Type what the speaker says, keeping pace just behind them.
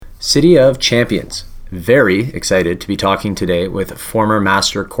City of Champions. Very excited to be talking today with former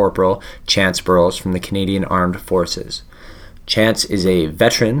Master Corporal Chance Burrows from the Canadian Armed Forces. Chance is a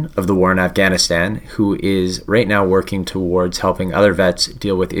veteran of the war in Afghanistan who is right now working towards helping other vets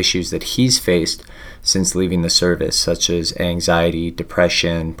deal with issues that he's faced since leaving the service, such as anxiety,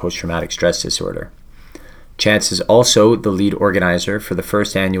 depression, post-traumatic stress disorder. Chance is also the lead organizer for the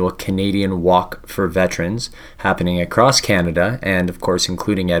first annual Canadian Walk for Veterans happening across Canada and, of course,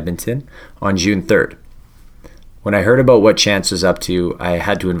 including Edmonton on June 3rd. When I heard about what Chance was up to, I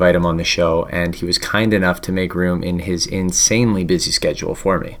had to invite him on the show, and he was kind enough to make room in his insanely busy schedule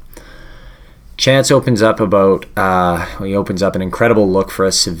for me. Chance opens up an incredible look for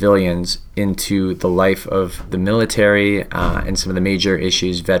us civilians into the life of the military and some of the major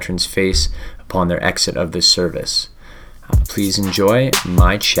issues veterans face upon their exit of the service. Please enjoy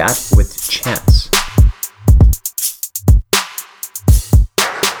my chat with Chance.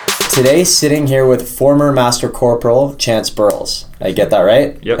 Today, sitting here with former Master Corporal Chance Burrows. I get that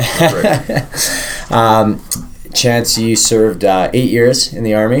right? Yep, that's right. Chance, you served 8 years in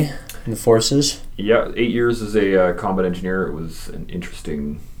the Army, in the forces. Yeah, 8 years as a combat engineer. It was an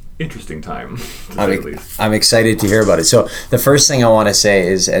interesting time, to say the least. I'm excited to hear about it. So the first thing I want to say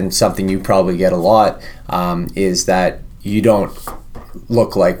is, and something you probably get a lot, is that you don't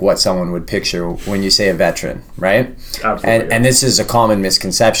look like what someone would picture when you say a veteran, right? Absolutely. And this is a common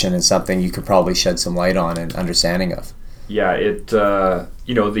misconception and something you could probably shed some light on and understanding of. Yeah,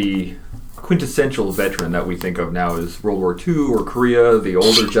 the quintessential veteran that we think of now is World War II or Korea, the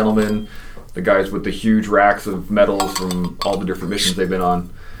older gentlemen, the guys with the huge racks of medals from all the different missions they've been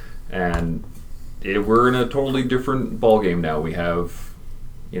on. And we're in a totally different ballgame now. We have,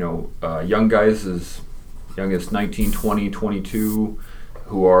 young guys as young as 19, 20, 22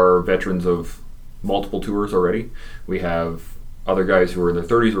 who are veterans of multiple tours already. We have other guys who are in their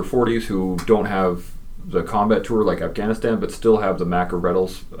 30s or 40s who don't have the combat tour like Afghanistan, but still have the rack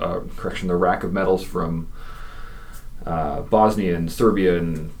of medals from Bosnia and Serbia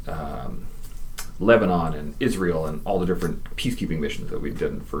and Lebanon and Israel and all the different peacekeeping missions that we've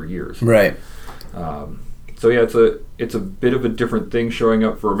done for years. Right. It's a bit of a different thing showing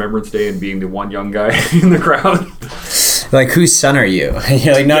up for Remembrance Day and being the one young guy in the crowd. Like, whose son are you?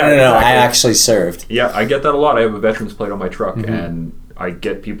 You're like, no, exactly. I actually served. Yeah, I get that a lot. I have a veterans plate on my truck, and I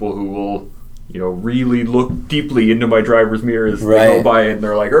get people who will, really look deeply into my driver's mirror as they go by, and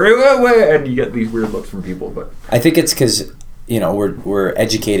they're like, wait, and you get these weird looks from people. But I think it's because we're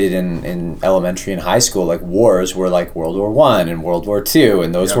educated in elementary and high school, like wars were like World War I and World War II,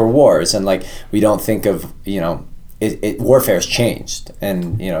 and those were wars, and like we don't think of warfare's changed,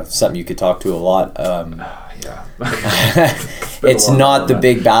 and something you could talk to a lot. It's not the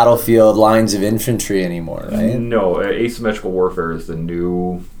big battlefield lines of infantry anymore, right? No, asymmetrical warfare is the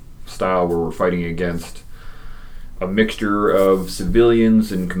new style where we're fighting against a mixture of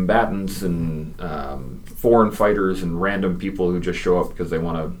civilians and combatants and foreign fighters and random people who just show up because they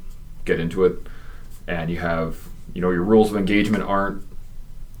want to get into it. And you have, your rules of engagement aren't,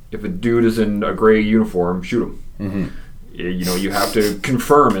 if a dude is in a gray uniform, shoot him. Mm-hmm. You have to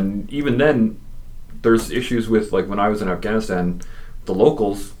confirm, and even then, there's issues with, like when I was in Afghanistan, the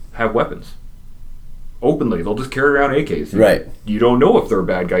locals have weapons. Openly, they'll just carry around AKs. Right. You don't know if they're a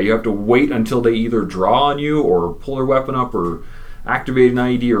bad guy. You have to wait until they either draw on you or pull their weapon up or activate an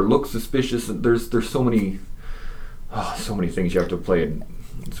IED or look suspicious. There's so many things you have to play, and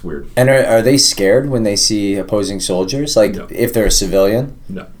it's weird. And are they scared when they see opposing soldiers? Like, no. If they're a civilian?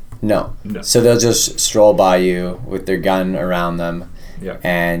 No. So they'll just stroll by you with their gun around them. Yeah.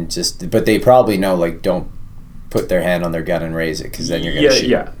 And but they probably know, like, don't put their hand on their gun and raise it, because then you're going to shoot.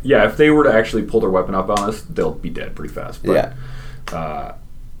 Yeah. If they were to actually pull their weapon up on us, they'll be dead pretty fast. But,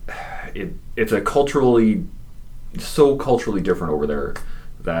 it's so culturally different over there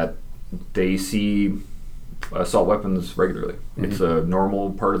that they see assault weapons regularly. Mm-hmm. It's a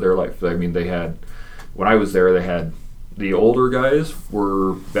normal part of their life. I mean, when I was there, the older guys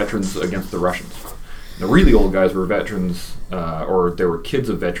were veterans against the Russians. The really old guys were veterans, or they were kids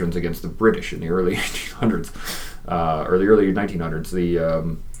of veterans against the British in the early 1800s, or the early 1900s.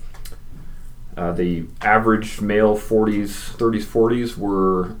 The average male 30s, 40s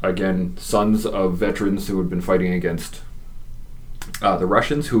were, again, sons of veterans who had been fighting against the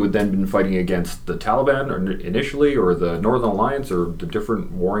Russians, who had then been fighting against the Taliban initially, or the Northern Alliance, or the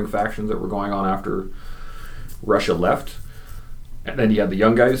different warring factions that were going on after Russia left. And then you had the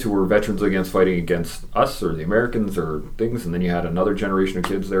young guys who were veterans fighting against us or the Americans or things, and then you had another generation of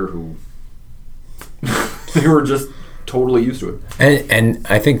kids there who they were just totally used to it. And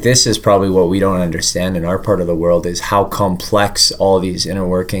I think this is probably what we don't understand in our part of the world is how complex all these inner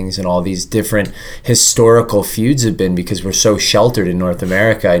workings and all these different historical feuds have been, because we're so sheltered in North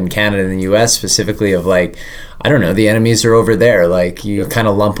America and Canada and the US specifically of like, I don't know, the enemies are over there. Like you kind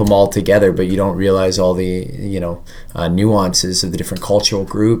of lump them all together, but you don't realize all the, nuances of the different cultural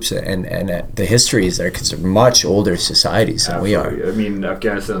groups and the histories there, because they're much older societies than we are. I mean,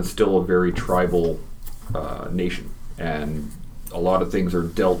 Afghanistan's still a very tribal nation, and a lot of things are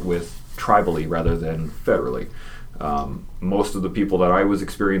dealt with tribally rather than federally. Most of the people that I was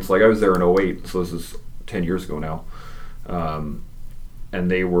experienced, like I was there in 2008, so this is 10 years ago now, and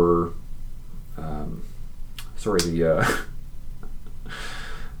they were,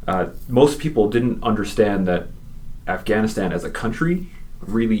 most people didn't understand that Afghanistan as a country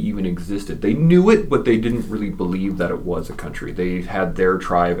really even existed. They knew it, but they didn't really believe that it was a country. They had their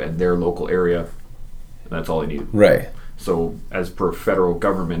tribe and their local area, and that's all they needed. Right. So as per federal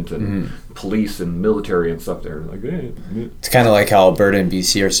government and police and military and stuff, they're like, hey. It's kind of like how Alberta and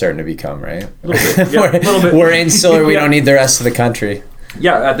BC are starting to become, right? A little bit. Yeah, a little bit. We're insular. We don't need the rest of the country.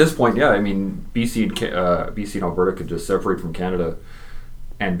 Yeah, at this point, yeah. I mean, BC and Alberta could just separate from Canada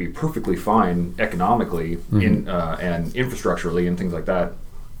and be perfectly fine economically and infrastructurally and things like that,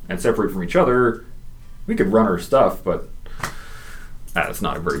 and separate from each other. We could run our stuff, but that's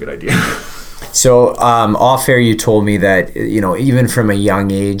not a very good idea. So off air, you told me that even from a young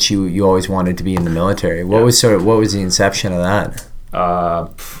age, you always wanted to be in the military. What was the inception of that? I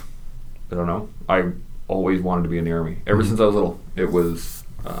don't know. I always wanted to be in the Army ever since I was little. It was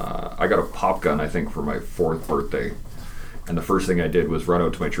I got a pop gun, I think, for my 4th birthday. And the first thing I did was run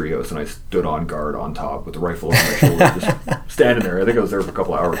out to my treehouse, and I stood on guard on top with the rifle on my shoulder, just standing there. I think I was there for a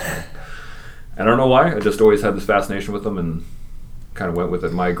couple of hours. And I don't know why. I just always had this fascination with them and kind of went with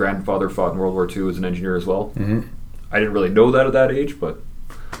it. My grandfather fought in World War II as an engineer as well. Mm-hmm. I didn't really know that at that age, but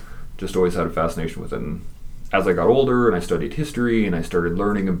just always had a fascination with it. And as I got older and I studied history and I started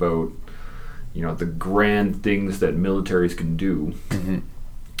learning about, the grand things that militaries can do,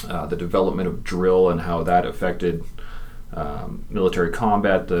 the development of drill and how that affected military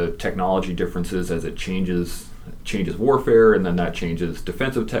combat, the technology differences as it changes warfare, and then that changes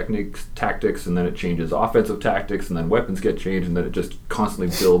defensive tactics, and then it changes offensive tactics, and then weapons get changed, and then it just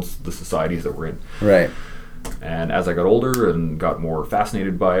constantly builds the societies that we're in. Right. And as I got older and got more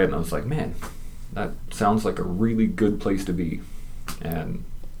fascinated by it, and I was like, man, that sounds like a really good place to be. And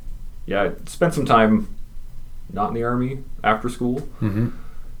yeah, I spent some time not in the Army after school, and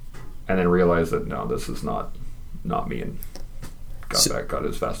then realized that no, this is not me, and got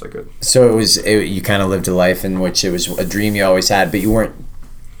as fast as I could. So you kind of lived a life in which it was a dream you always had, but you weren't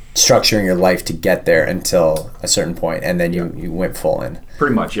structuring your life to get there until a certain point, and then you went full in.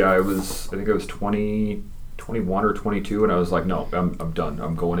 Pretty much, yeah. I think I was 21 or 22, and I was like, no, I'm done.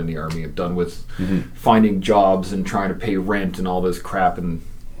 I'm going in the Army. I'm done with finding jobs and trying to pay rent and all this crap, and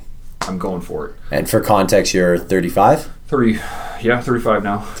I'm going for it. And for context, you're 35? 35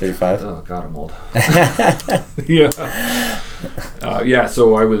 now. 35? Oh, God, I'm old. Yeah.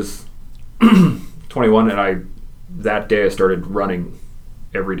 So I was 21, and that day I started running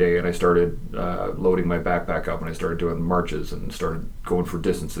every day, and I started loading my backpack up, and I started doing marches and started going for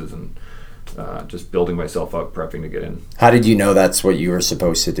distances and just building myself up, prepping to get in. How did you know that's what you were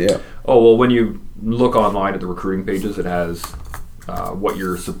supposed to do? Oh, well, when you look online at the recruiting pages, it has what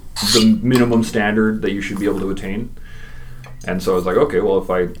the minimum standard that you should be able to attain. And so I was like, okay, well,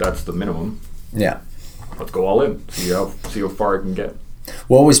 that's the minimum. Yeah. Let's go all in. See how far I can get.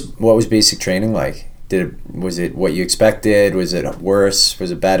 What was basic training like? Was it what you expected? Was it worse?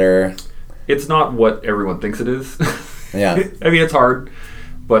 Was it better? It's not what everyone thinks it is. Yeah. I mean, it's hard,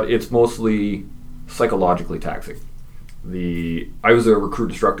 but it's mostly psychologically taxing. I was a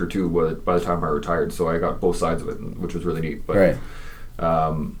recruit instructor too, but by the time I retired, so I got both sides of it, which was really neat. But right.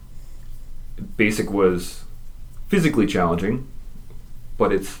 Basic was physically challenging,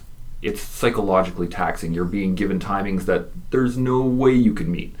 but it's psychologically taxing. You're being given timings that there's no way you can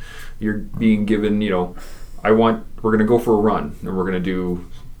meet. You're being given, we're going to go for a run, and we're going to do,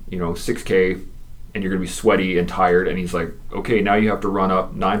 6K, and you're going to be sweaty and tired. And he's like, okay, now you have to run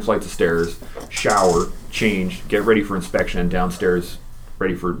up 9 flights of stairs, shower, change, get ready for inspection, and downstairs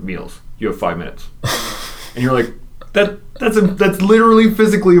ready for meals. You have 5 minutes. And you're like, that's literally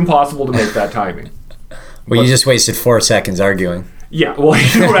physically impossible to make that timing. Well, you just wasted 4 seconds arguing. Yeah, well,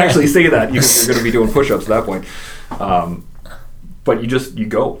 you don't actually say that. You're going to be doing push-ups at that point. But you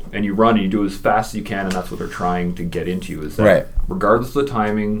go and you run and you do as fast as you can, and that's what they're trying to get into you, is that right. Regardless of the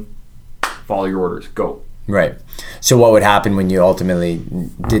timing, follow your orders, go. Right. So what would happen when you ultimately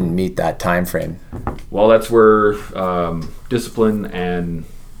didn't meet that time frame? Well, that's where discipline and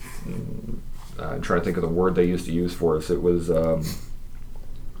I'm trying to think of the word they used to use for us. It was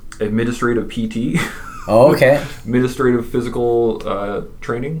administrative PT. Oh, okay. Administrative physical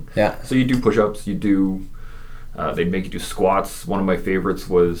training. Yeah. So you do push-ups. You do. They'd make you do squats. One of my favorites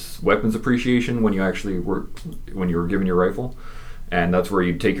was weapons appreciation when you were given your rifle, and that's where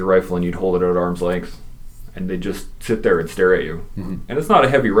you'd take your rifle and you'd hold it at arm's length, and they'd just sit there and stare at you. Mm-hmm. And it's not a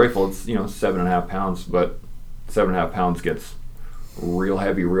heavy rifle. It's 7.5 pounds, but 7.5 pounds gets real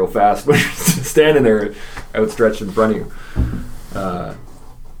heavy real fast when you're standing there outstretched in front of you.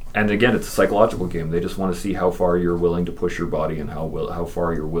 And again, it's a psychological game. They just want to see how far you're willing to push your body and how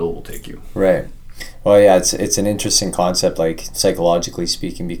far your will take you. Right. Well, yeah, it's an interesting concept, like psychologically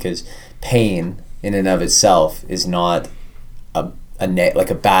speaking, because pain in and of itself is not like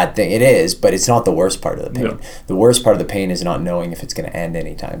a bad thing. It is, but it's not the worst part of the pain. No. The worst part of the pain is not knowing if it's going to end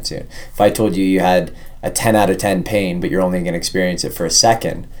anytime soon. If I told you had a 10 out of 10 pain, but you're only going to experience it for a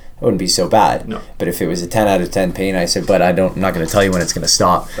second, it wouldn't be so bad. No. But if it was a 10 out of 10 pain, I said, but I'm not going to tell you when it's going to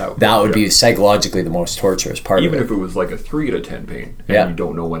stop. That would be psychologically the most torturous part of it. Even if it was like a 3 out of 10 pain and you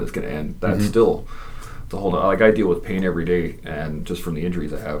don't know when it's going to end, that's still the whole. Like, I deal with pain every day, and just from the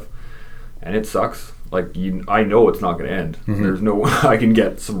injuries I have, and it sucks. Like, I know it's not going to end. There's no I can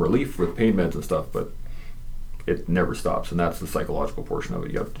get some relief with pain meds and stuff, but it never stops, and that's the psychological portion of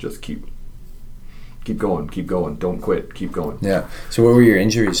it. You have to just keep going, don't quit, keep going. Yeah. So what were your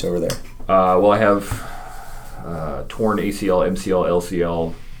injuries over there? Well, I have torn ACL, MCL,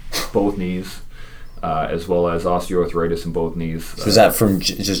 LCL, both knees, as well as osteoarthritis in both knees. So is that from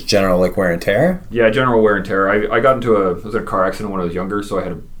just general like wear and tear? Yeah, general wear and tear. I got into I was in a car accident when I was younger, so I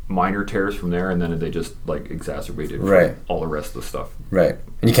had minor tears from there, and then they just like exacerbated all the rest of the stuff. Right.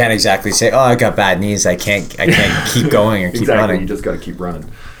 And you can't exactly say, "Oh, I got bad knees. I can't keep going or keep running." You just got to keep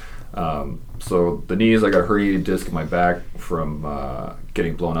running. So the knees, I got a herniated disc in my back from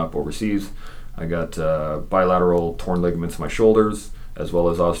getting blown up overseas. I got bilateral torn ligaments in my shoulders, as well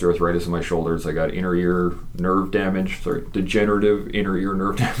as osteoarthritis in my shoulders. I got degenerative inner ear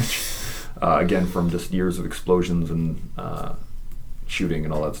nerve damage, again from just years of explosions and shooting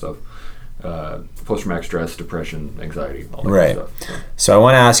and all that stuff. Post-traumatic stress, depression, anxiety, all that kind of stuff. So I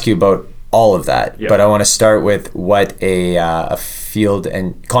want to ask you about all of that, but I want to start with what a field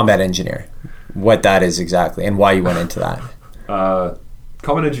and combat engineer, what that is exactly, and why you went into that.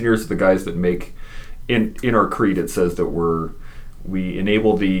 Combat engineers are the guys that make, in our creed, it says that we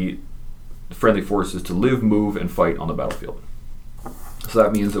enable the friendly forces to live, move, and fight on the battlefield. So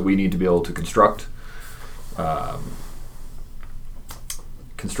that means that we need to be able to construct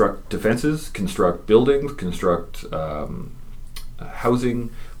defenses, construct buildings, construct housing,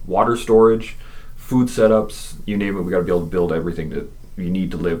 water storage, food setups, you name it. We got to be able to build everything that you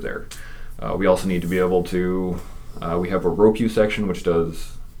need to live there. We also need to be able to. We have a ROPU section which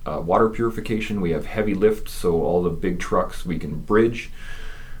does water purification. We have heavy lift, so all the big trucks we can bridge,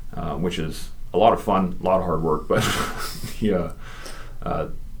 which is a lot of fun, a lot of hard work, but yeah,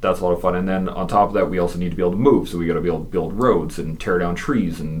 that's a lot of fun. And then on top of that, we also need to be able to move. So we got to be able to build roads and tear down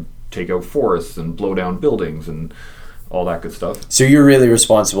trees and take out forests and blow down buildings and all that good stuff. So you're really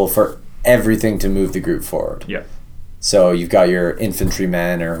responsible for everything to move the group forward. Yeah. So you've got your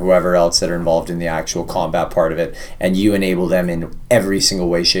infantrymen or whoever else that are involved in the actual combat part of it, and you enable them in every single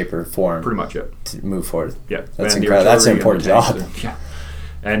way, shape, or form. Pretty much, yeah. To move forward. Yeah. That's incredible. That's an important job. Yeah.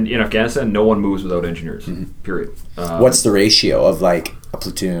 And in Afghanistan, no one moves without engineers, period. What's the ratio of like a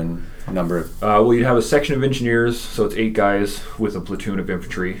platoon number? Well, you have a section of engineers, so it's 8 guys with a platoon of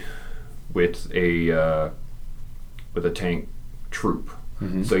infantry with a tank troop.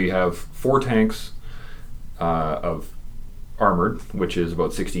 So you have 4 tanks of armored, which is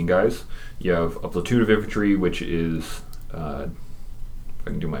about 16 guys. You have a platoon of infantry, which is, if I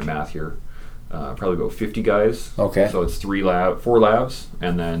can do my math here, probably about 50 guys. Okay. So it's 4 labs,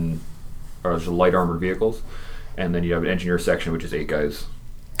 and then there's light armored vehicles, and then you have an engineer section, which is 8 guys.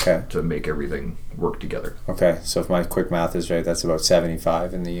 Okay. To make everything work together. Okay, so if my quick math is right, that's about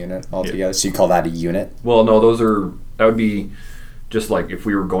 75 in the unit altogether. Yeah. So you call that a unit? Well, no, that would be just like if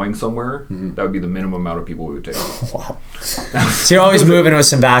we were going somewhere, that would be the minimum amount of people we would take. Wow. So you're always moving with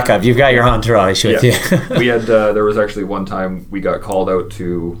some backup. You've got your entourage with you. We had, there was actually one time we got called out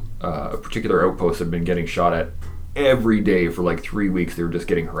to a particular outpost that had been getting shot at every day for like 3 weeks. They were just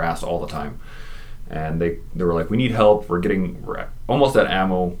getting harassed all the time. And they were like, we need help. We're almost at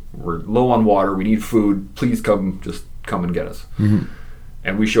ammo. We're low on water. We need food. Please come and get us.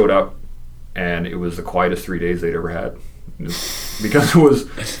 And we showed up, and it was the quietest 3 days they'd ever had. because it was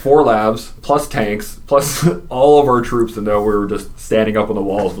 4 labs plus tanks plus all of our troops, and now we were just standing up on the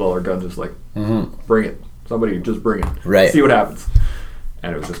walls with all our guns, just like, bring it. Somebody just bring it. Right. See what happens.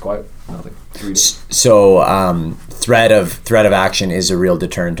 And it was just quiet. Nothing. So threat of action is a real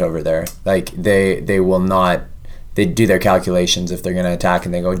deterrent over there. Like they will not. They do their calculations if they're going to attack,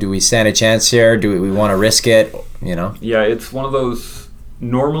 and they go, do we stand a chance here? Do we want to risk it? You know? Yeah, it's one of those.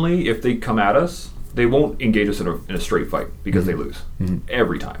 Normally, if they come at us, they won't engage us in a straight fight because they lose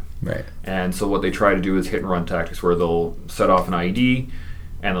every time. Right. And so what they try to do is hit and run tactics, where they'll set off an IED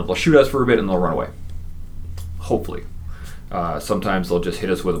and they'll shoot us for a bit and they'll run away. Hopefully. Sometimes they'll just hit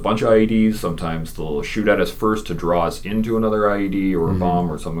us with a bunch of IEDs. Sometimes they'll shoot at us first to draw us into another IED or a bomb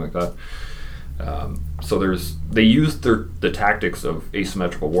or something like that. So they use the tactics of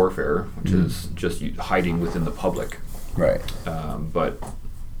asymmetrical warfare, which is just hiding within the public. Right. But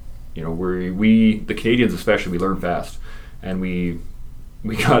you know, we the Canadians especially, we learn fast, and we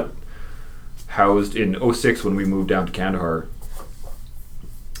got housed in 2006 when we moved down to Kandahar.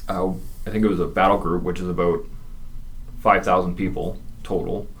 I think it was a battle group, which is about 5,000 people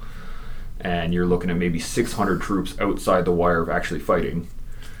total, and you're looking at maybe 600 troops outside the wire of actually fighting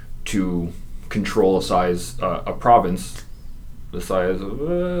to control a province the size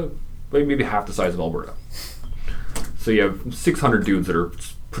of maybe half the size of Alberta. So you have 600 dudes that are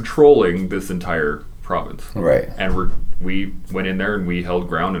patrolling this entire province. Right. And we went in there and we held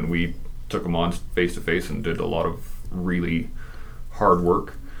ground and we took them on face to face and did a lot of really hard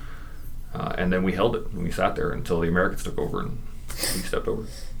work. And then we held it and we sat there until the Americans took over and we stepped over.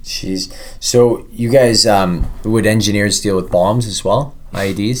 Jeez. So you guys, would engineers deal with bombs as well?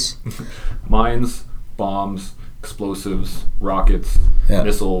 IEDs? Mines, bombs, explosives, rockets,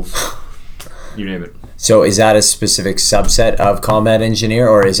 missiles, you name it. So is that a specific subset of combat engineer,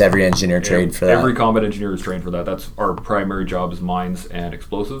 or is every engineer trained for that? Every combat engineer is trained for that. That's our primary job, is mines and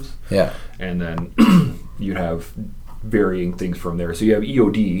explosives. Yeah. And then you have varying things from there. So you have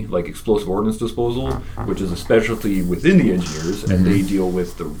EOD, like explosive ordnance disposal, which is a specialty within the engineers, and they deal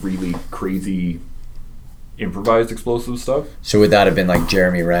with the really crazy improvised explosive stuff. So would that have been like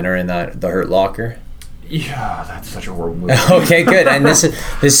Jeremy Renner in the Hurt Locker? Yeah, that's such a horrible movie. Okay, good. And this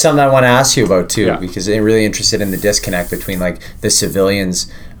is something I want to ask you about too, Yeah. because I'm really interested in the disconnect between like the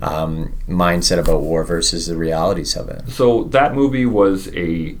civilians' mindset about war versus the realities of it. So that movie was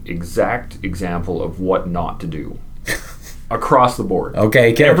a exact example of what not to do across the board.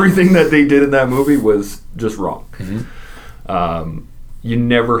 Okay, good. Everything that they did in that movie was just wrong. You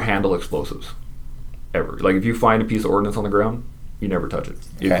never handle explosives, ever. Like if you find a piece of ordnance on the ground, you never touch it.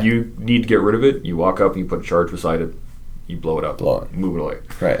 Okay. If you need to get rid of it, you walk up and you put a charge beside it, you blow it up, move it away.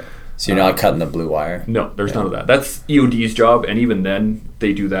 Right. So you're not cutting the blue wire? No, there's none of that. That's EOD's job, and even then,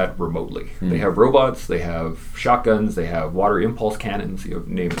 they do that remotely. They have robots, they have shotguns, they have water impulse cannons, you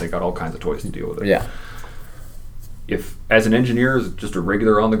name it, they got all kinds of toys to deal with it. Yeah. If, as an engineer, as just a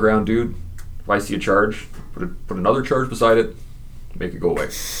regular on-the-ground dude, if I see a charge, put another charge beside it, make it go away.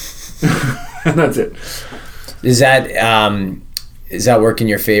 And that's it. Is that work in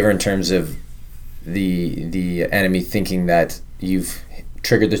your favor in terms of the enemy thinking that you've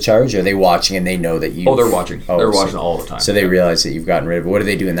triggered the charge? Or are they watching and they know that you? Oh, they're watching. They're watching all the time. So they realize that you've gotten rid of it. What do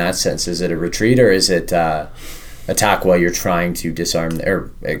they do in that sense? Is it a retreat, or is it attack while you're trying to disarm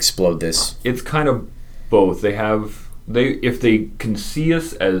or explode this? It's kind of both. If they can see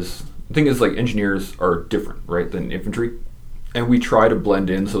us as, the thing is, like, engineers are different, right, than infantry, and we try to blend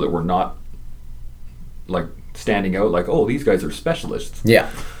in so that we're not like standing out like, oh, these guys are specialists. Yeah.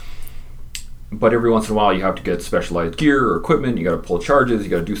 But every once in a while you have to get specialized gear or equipment, you got to pull charges, you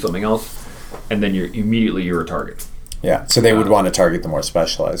got to do something else, and then you're a target. Yeah, so they would want to target the more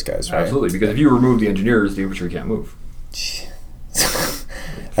specialized guys, right? Absolutely, because if you remove the engineers, the infantry can't move.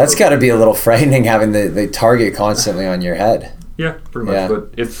 That's got to be a little frightening, having the target constantly on your head. Yeah, pretty much. Yeah.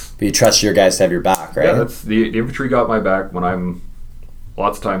 But you trust your guys to have your back, right? Yeah, that's the infantry got my back when I'm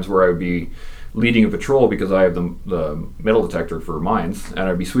lots of times where I would be leading a patrol because I have the metal detector for mines, and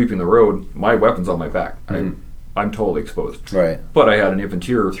I'd be sweeping the road. My weapon's on my back. I'm totally exposed. Right. But I had an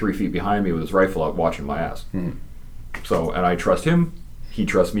infanteer 3 feet behind me with his rifle out watching my ass. So, and I trust him. He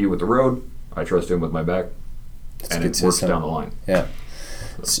trusts me with the road. I trust him with my back. That's and a it good works system. down the line. Yeah.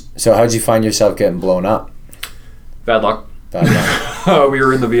 So how'd you find yourself getting blown up? Bad luck. We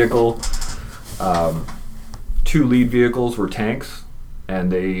were in the vehicle. 2 lead vehicles were tanks,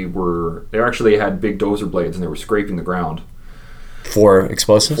 and they actually had big dozer blades, and they were scraping the ground. 4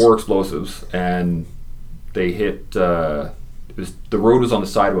 explosives? 4 explosives, and they hit. The road was on the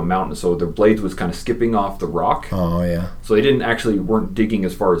side of a mountain, so their blades was kind of skipping off the rock. Oh yeah. So they weren't digging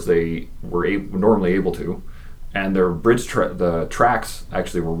as far as they were normally able to, and their the tracks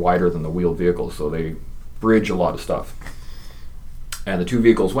actually were wider than the wheeled vehicles, so they bridge a lot of stuff. And the two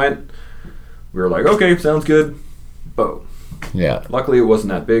vehicles went. We were like, okay, sounds good. Boom. Yeah. Luckily, it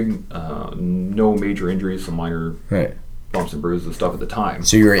wasn't that big. No major injuries, some minor Right. bumps and bruises and stuff at the time.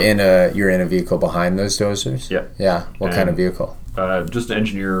 So you're in a vehicle behind those dozers? Yeah. Yeah. What kind of vehicle? Just an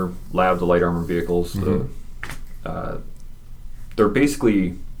engineer lab, the light armored vehicles. Mm-hmm. They're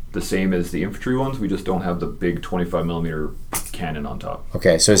basically the same as the infantry ones. We just don't have the big 25 millimeter cannon on top.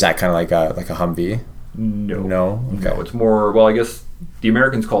 Okay, so is that kind of like a Humvee? No. No? Okay. No, it's more, well, I guess the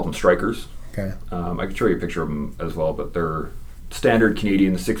Americans called them Strikers. Okay. I could show you a picture of them as well, but they're standard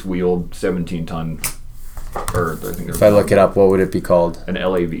Canadian 6-wheeled, 17-ton, or I think If I look it up, what would it be called? an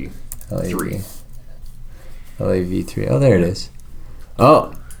LAV. LAV3. Oh, there it is.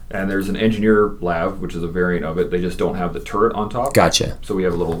 Oh, And there's an engineer lab, which is a variant of it. They just don't have the turret on top. gotcha. So we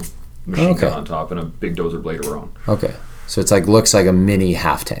have a little machine gun on top and a big dozer blade of our own. Okay. So it's like looks like a mini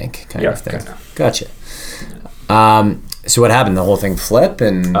half tank kind of thing. Kinda. Gotcha. So what happened? The whole thing flip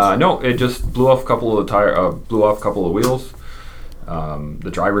and No, it just blew off a couple of wheels. The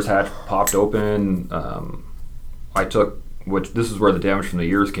driver's hatch popped open. This is where the damage from the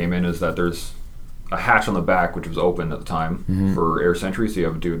years came in, is that there's a hatch on the back which was open at the time for air sentry, so you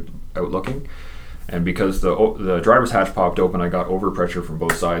have a dude out looking. And because the driver's hatch popped open, I got overpressure from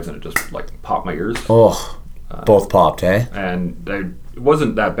both sides, and it just like popped my ears. oh, both popped, eh? And it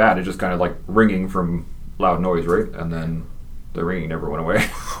wasn't that bad. It just kind of like ringing from loud noise, right? And then the ringing never went away.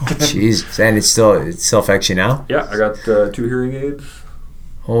 Jesus, and it still affects you now? Yeah, I got 2 hearing aids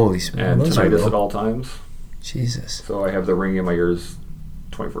Holy smokes! and those are tinnitus real. at all times. Jesus. So I have the ringing in my ears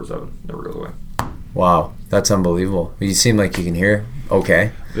 24/7. Never goes away. Wow, that's unbelievable. You seem like you can hear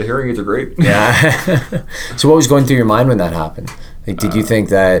okay. The hearing aids are great. Yeah. So what was going through your mind when that happened? Like, did you think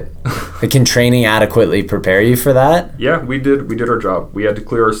that, like, can training adequately prepare you for that? Yeah, we did our job. We had to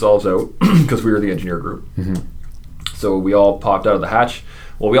clear ourselves out because we were the engineer group. So we all popped out of the hatch.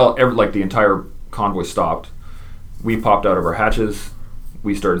 Well, the entire convoy stopped. We popped out of our hatches.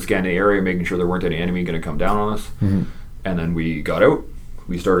 We started scanning the area, making sure there weren't any enemy going to come down on us. And then we got out.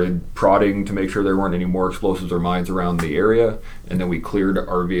 We started prodding to make sure there weren't any more explosives or mines around the area. And then we cleared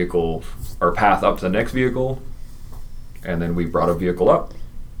our path up to the next vehicle. And then we brought a vehicle up,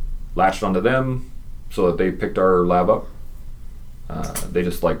 latched onto them so that they picked our lab up. They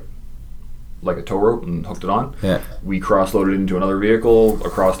just like a tow rope and hooked it on. Yeah. We cross-loaded into another vehicle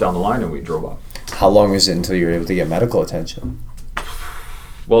across down the line, and we drove off. How long was it until you were able to get medical attention?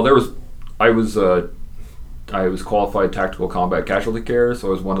 Well, I was qualified tactical combat casualty care, so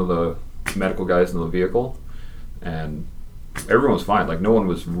I was one of the medical guys in the vehicle, and everyone was fine. Like, no one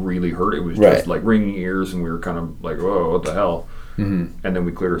was really hurt. It was just like ringing ears, and we were kind of like, whoa, what the hell? And then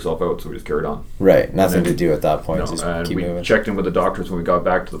we cleared ourselves out, so we just carried on. Right. Nothing to do at that point. Just And keep we moving. checked in with the doctors when we got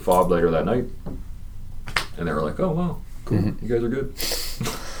back to the FOB later that night, and they were like, "Oh wow, cool, you guys are good."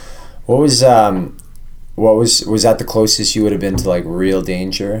 What was that the closest you would have been to like real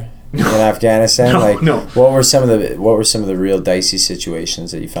danger in Afghanistan? No. What were some of the real dicey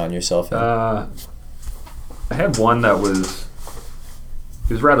situations that you found yourself in? I had one that was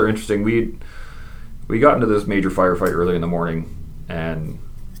rather interesting. We got into this major firefight early in the morning, and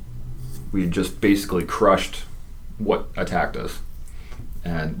we just basically crushed what attacked us.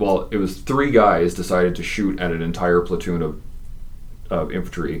 And well, it was 3 guys decided to shoot at an entire platoon of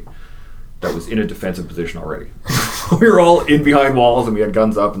infantry that was in a defensive position already. We were all in behind walls, and we had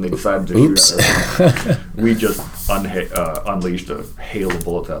guns up, and they decided to shoot at us. We just unleashed a hail of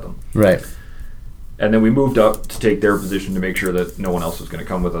bullets at them. Right. And then we moved up to take their position to make sure that no one else was going to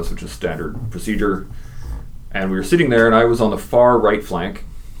come with us, which is standard procedure. And we were sitting there, and I was on the far right flank,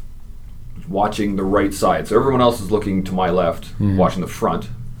 watching the right side. So everyone else is looking to my left, watching the front,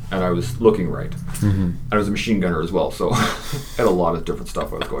 and I was looking right. And I was a machine gunner as well, so I had a lot of different stuff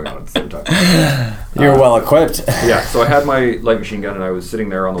that was going on at the same time. You're well equipped. Yeah, so I had my light machine gun, and I was sitting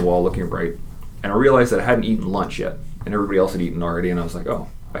there on the wall looking right, and I realized that I hadn't eaten lunch yet, and everybody else had eaten already, and I was like, oh,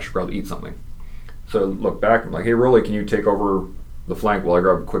 I should probably eat something. So I look back, I'm like, hey, Rolly, can you take over the flank while I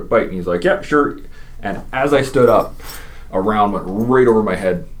grab a quick bite? And he's like, yeah, sure. And as I stood up, a round went right over my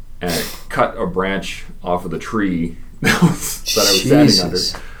head, and it cut a branch off of the tree that I was standing under.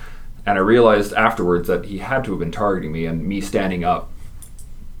 And I realized afterwards that he had to have been targeting me, and me standing up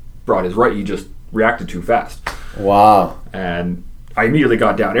brought his right. He just reacted too fast. Wow. And I immediately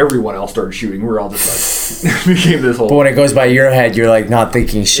got down. Everyone else started shooting. We were all just like, became this whole... But when it goes by your head, you're like not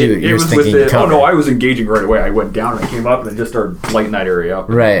thinking shoot. You're was thinking with cover. Oh no, I was engaging right away. I went down and I came up and I just started lighting that area up.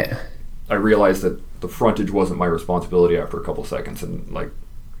 Right. I realized that the frontage wasn't my responsibility after a couple seconds, and like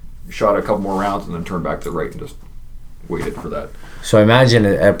shot a couple more rounds, and then turned back to the right and just waited for that. So I imagine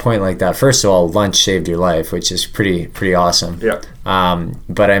at a point like that, first of all, lunch saved your life, which is pretty awesome. Yeah.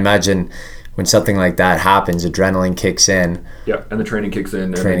 But I imagine when something like that happens, adrenaline kicks in. Yeah, and the training kicks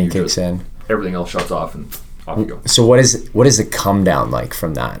in. Everything else shuts off, and off you go. So what is the come down like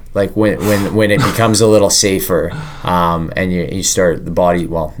from that? Like when it becomes a little safer, and you start, the body,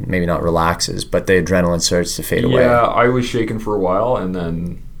 well, maybe not relaxes, but the adrenaline starts to fade away. Yeah, I was shaking for a while, and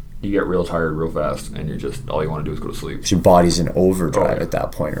then you get real tired real fast, and you're just, all you want to do is go to sleep. So your body's in overdrive at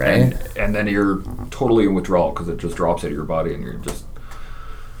that point, right? And then you're totally in withdrawal because it just drops out of your body, and you're just...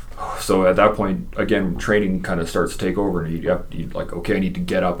 So at that point, again, training kind of starts to take over, and you're like, okay, I need to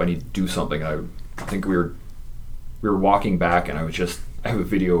get up, I need to do something. And I think we were walking back, and I have a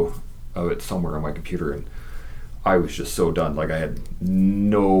video of it somewhere on my computer, and I was just so done. Like, I had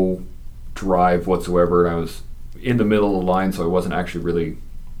no drive whatsoever, and I was in the middle of the line, so I wasn't actually really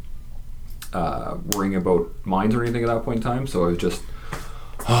worrying about mines or anything at that point in time. So I was just,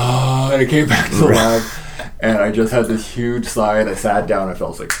 and I came back to the lab, and I just had this huge sigh, and I sat down, I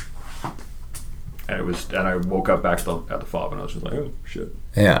fell asleep. And I woke up back at the fob, and I was just like, oh shit.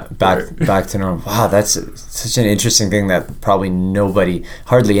 Yeah, back to normal. Wow, that's such an interesting thing that probably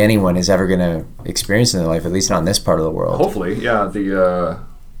hardly anyone is ever going to experience in their life, at least not in this part of the world. Hopefully, yeah. The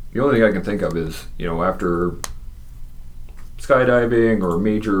only thing I can think of is, after skydiving or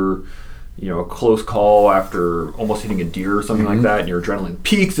major, close call after almost hitting a deer or something like that, and your adrenaline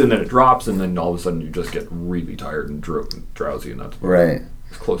peaks and then it drops, and then all of a sudden you just get really tired and drowsy, and that's right.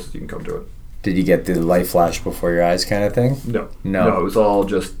 As close as you can come to it. Did you get the light flash before your eyes kind of thing? No. It was all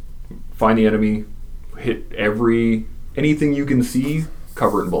just find the enemy, hit anything you can see,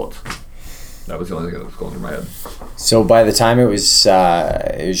 cover it in bullets. That was the only thing that was going through my head. So by the time it was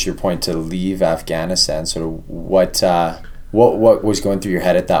your point to leave Afghanistan, sort of what was going through your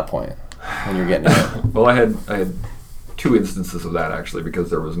head at that point when you're getting out? Well, I had two instances of that, actually, because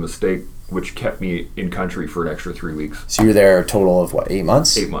there was a mistake which kept me in country for an extra 3 weeks. So you were there a total of what, 8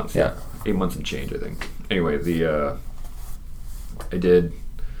 months? 8 months, yeah. 8 months and change, I think. Anyway,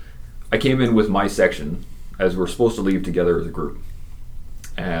 I came in with my section as we're supposed to leave together as a group.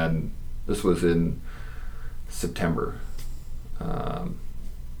 And this was in September.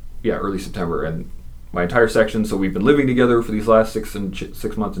 Early September. And my entire section, so we've been living together for these last 6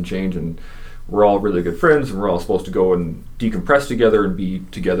 months and change, and we're all really good friends, and we're all supposed to go and decompress together and be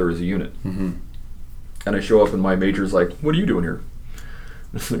together as a unit. Mm-hmm. And I show up, and my major's like, what are you doing here?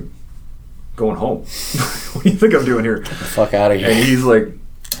 And it's like, going home. What do you think I'm doing here? Get the fuck out of here. And he's like,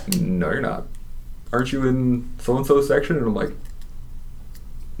 no, you're not. Aren't you in so-and-so section? And I'm like,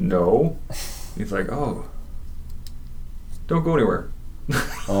 no. He's like, oh, don't go anywhere.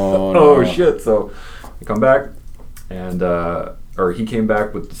 Oh, no. Oh, shit. So I come back, and he came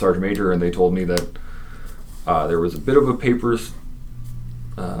back with the sergeant major, and they told me that there was a bit of a papers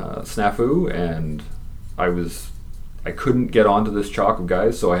snafu, and I couldn't get onto this chalk of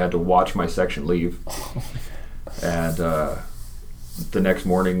guys, so I had to watch my section leave. And the next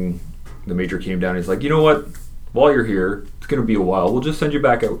morning, the major came down, and he's like, you know what? While you're here, it's going to be a while. We'll just send you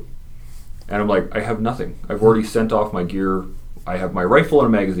back out. And I'm like, I have nothing. I've already sent off my gear. I have my rifle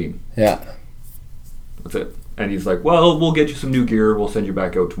and a magazine. Yeah. That's it. And he's like, well, we'll get you some new gear. We'll send you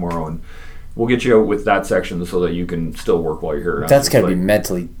back out tomorrow, and we'll get you out with that section so that you can still work while you're here. That's got to be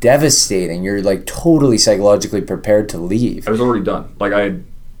mentally devastating. You're like totally psychologically prepared to leave. I was already done. Like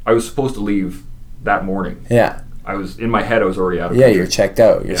I was supposed to leave that morning. Yeah. I was in my head. I was already out of country. You're checked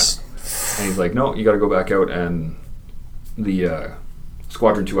out. And he's like, no, you got to go back out. And the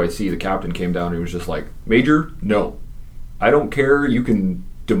Squadron 2 IC, the captain, came down and he was just like, Major, no, I don't care. You can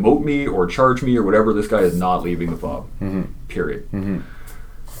demote me or charge me or whatever. This guy is not leaving the FOB. Mm-hmm. Period. Mm-hmm.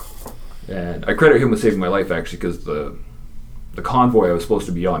 And I credit him with saving my life, actually, because the convoy I was supposed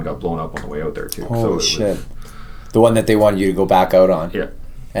to be on got blown up on the way out there, too. Holy shit. The one that they wanted you to go back out on? Yeah.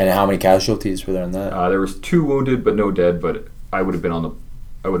 And how many casualties were there in that? There was 2 wounded, but no dead, but I would have been in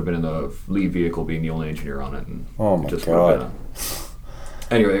the lead vehicle, being the only engineer on it. And oh, my God.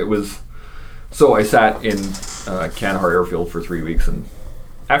 Anyway, it was... So I sat in Kandahar Airfield for 3 weeks, and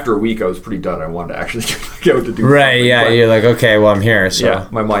after a week, I was pretty done. I wanted to actually get out to do right, yeah. But you're like, okay, well, I'm here. So. Yeah,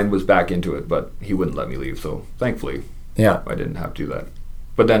 my mind was back into it, but he wouldn't let me leave. So thankfully, yeah, I didn't have to do that.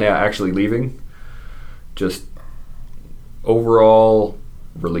 But then, yeah, actually leaving, just overall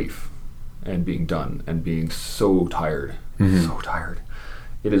relief and being done and being so tired. Mm-hmm. So tired.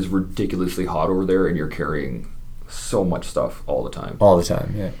 It is ridiculously hot over there, and you're carrying so much stuff all the time. All the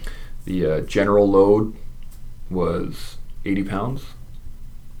time, yeah. The general load was 80 pounds.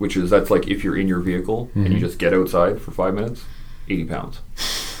 That's like if you're in your vehicle, mm-hmm. and you just get outside for 5 minutes, 80 pounds.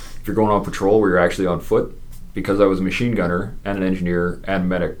 if you're going on patrol where you're actually on foot, because I was a machine gunner and an engineer and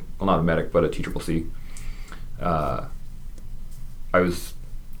medic, well, not a medic, but a TCCC, I was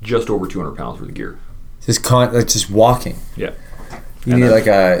just over 200 pounds worth of gear. Just walking. Yeah. You need like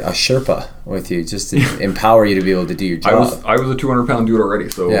a Sherpa with you just to empower you to be able to do your job. I was a 200-pound dude already,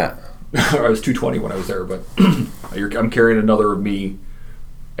 so yeah. I was 220 when I was there, but I'm carrying another of me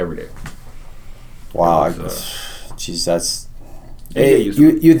every day. Wow. Jeez, that's...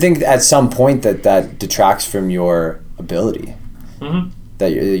 You'd think at some point that detracts from your ability. Mm-hmm.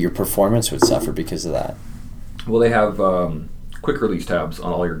 That your performance would suffer because of that. Well, they have quick release tabs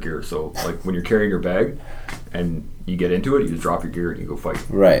on all your gear, so like when you're carrying your bag and you get into it, you just drop your gear and you go fight.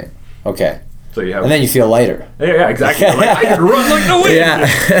 Right. Okay. So you have, and then you feel lighter. Yeah, exactly. Like, I can run like the wind.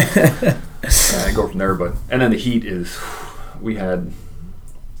 Yeah. And go from there, and then the heat is,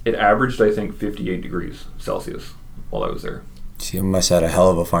 it averaged, I think, 58 degrees Celsius while I was there. So you must have had a hell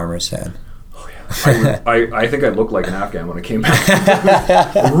of a farmer's tan. Oh yeah. I think I looked like an Afghan when I came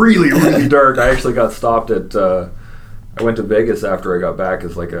back. Really, really dark. I actually got stopped at. I went to Vegas after I got back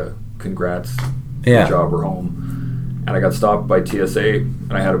as like a congrats, good job, we're home. And I got stopped by TSA,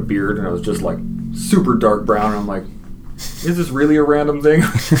 and I had a beard, and I was just like super dark brown. And I'm like, is this really a random thing?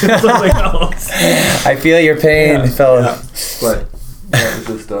 Something else. I feel your pain, fella. Yeah. But it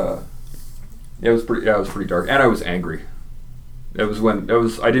was just it was pretty dark, and I was angry. I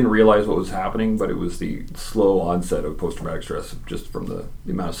didn't realize what was happening, but it was the slow onset of post-traumatic stress, just from the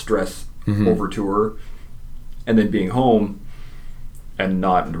amount of stress over tour, and then being home and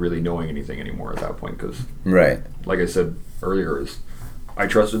not really knowing anything anymore at that point. Because, right, like I said earlier, I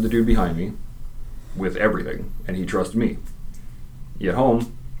trusted the dude behind me with everything, and he trusted me. You get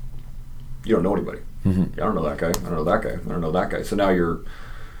home, you don't know anybody. I don't know that guy. I don't know that guy. I don't know that guy. So now you're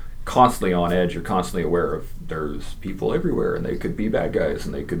constantly on edge. You're constantly aware of there's people everywhere, and they could be bad guys,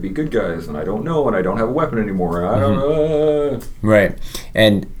 and they could be good guys, and I don't know, and I don't have a weapon anymore. And I don't know. Right.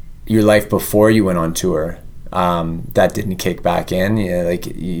 And your life before you went on tour, that didn't kick back in. Yeah, like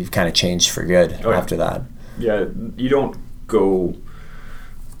you've kind of changed for good after that. Yeah, you don't go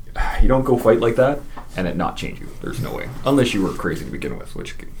fight like that and it not change you. There's no way, unless you were crazy to begin with,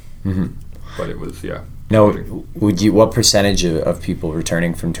 which. But it was No, what percentage of people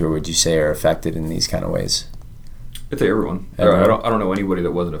returning from tour would you say are affected in these kind of ways? I'd say everyone. I don't know anybody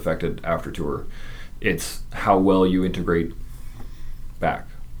that wasn't affected after tour. It's how well you integrate back.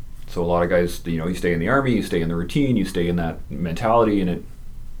 So a lot of guys, you stay in the Army, you stay in the routine, you stay in that mentality, and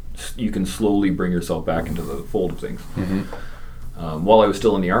you can slowly bring yourself back into the fold of things. While I was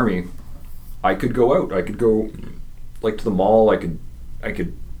still in the Army, I could go out. I could go like to the mall. I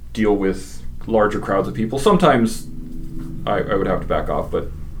could deal with larger crowds of people. Sometimes I would have to back off, but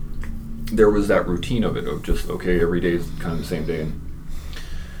there was that routine of it, of just, okay, every day is kind of the same day. And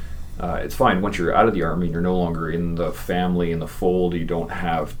it's fine. Once you're out of the Army and you're no longer in the family, in the fold, you don't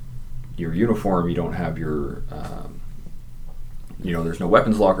have your uniform, you don't have your, there's no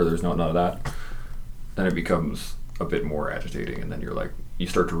weapons locker, there's none of that, then it becomes a bit more agitating, and then you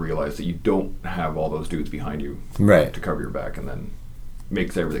start to realize that you don't have all those dudes behind you to cover your back, and then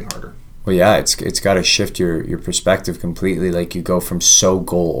makes everything harder. Well, yeah, it's got to shift your perspective completely. Like, you go from so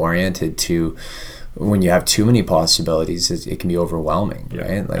goal oriented to, when you have too many possibilities, it can be overwhelming,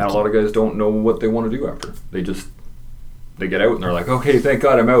 right? Like, and a lot of guys don't know what they want to do after. They get out and they're like, okay, thank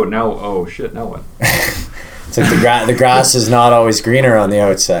God I'm out. Now, oh shit, now what? It's like the grass is not always greener on the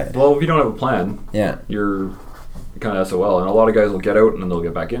outside. Well, if you don't have a plan, you're kind of SOL. And a lot of guys will get out and then they'll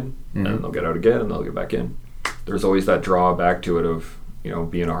get back in, and then they'll get out again and they'll get back in. There's always that drawback to it of,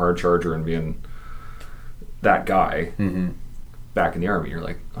 being a hard charger and being that guy back in the Army. You're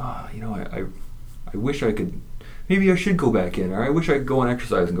like, I wish I could, maybe I should go back in, or I wish I could go and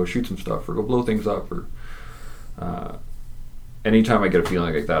exercise and go shoot some stuff, or go blow things up, or anytime I get a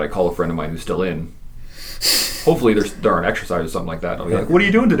feeling like that, I call a friend of mine who's still in. Hopefully they're on exercise or something like that. I'll be like, what are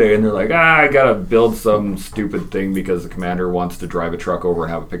you doing today? And they're like, I gotta build some stupid thing because the commander wants to drive a truck over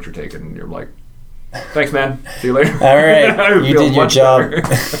and have a picture taken. And you're like, thanks, man. See you later. All right. You did your job.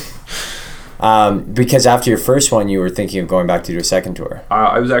 Because after your first one, you were thinking of going back to do a second tour.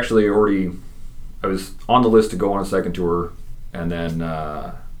 I was actually I was on the list to go on a second tour, and then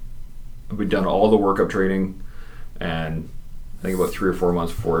we'd done all the workup training, and I think about 3 or 4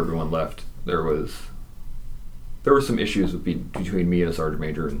 months before everyone left, there were some issues between me and a sergeant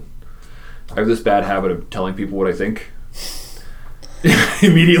major, and I have this bad habit of telling people what I think.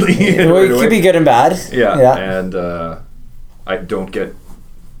 Immediately. Well, it could be good and bad. Yeah. And I don't get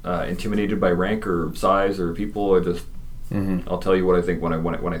intimidated by rank or size or people. I just I'll tell you what I think when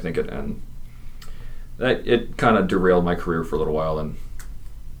I think it, and that it kind of derailed my career for a little while. And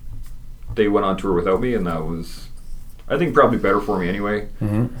they went on tour without me, and that was, I think, probably better for me anyway.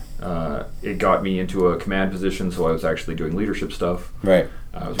 It got me into a command position, so I was actually doing leadership stuff. Right.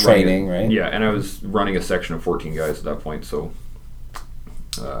 I was Training, right? Yeah, and I was running a section of 14 guys at that point, so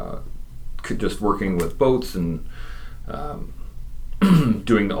just working with boats and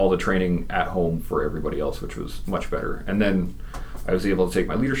doing all the training at home for everybody else, which was much better. And then I was able to take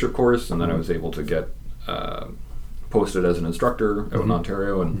my leadership course, and then I was able to get posted as an instructor out in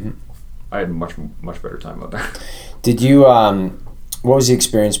Ontario, and I had much better time out there. Did you what was the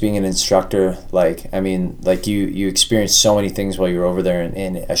experience being an instructor like? I mean, like you experienced so many things while you were over there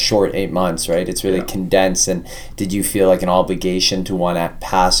in a short 8 months, right? It's really condensed. And did you feel like an obligation to want to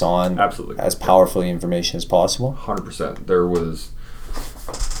pass on absolutely as powerful information as possible? 100%. There was,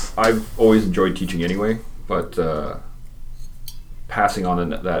 I've always enjoyed teaching anyway, but passing on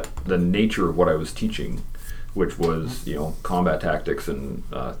the nature of what I was teaching, which was, you know, combat tactics and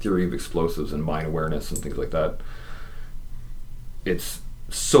theory of explosives and mine awareness and things like that. It's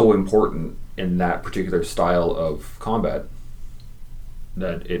so important in that particular style of combat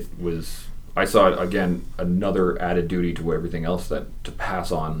that it was, I saw it again, another added duty to everything else, that to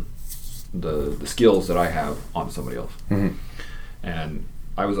pass on the skills that I have on somebody else. And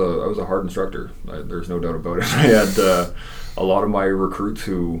I was a hard instructor. There's no doubt about it. I had a lot of my recruits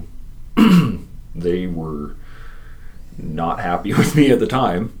who they were not happy with me at the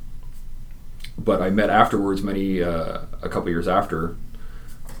time, but I met afterwards, a couple years after,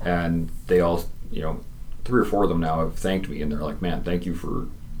 and they all, you know, 3 or 4 of them now have thanked me, and they're like, man, thank you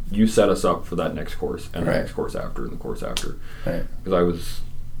you set us up for that next course and the next course after and the course after. Right. Because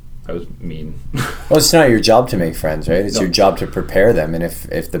I was mean. Well, it's not your job to make friends, right? It's your job to prepare them, and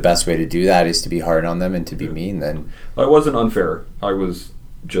if the best way to do that is to be hard on them and to be mean, then... I wasn't unfair. I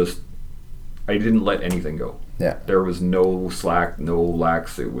didn't let anything go. Yeah. There was no slack, no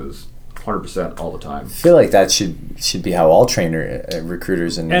lax. It was 100% all the time. I feel like that should be how all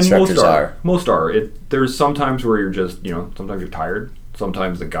recruiters and instructors are. Most are. There's sometimes where you're just, you know, sometimes you're tired.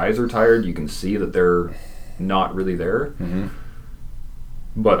 Sometimes the guys are tired. You can see that they're not really there.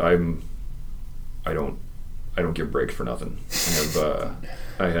 But I don't give breaks for nothing.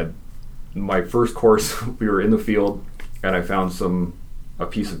 I had my first course. We were in the field, and I found a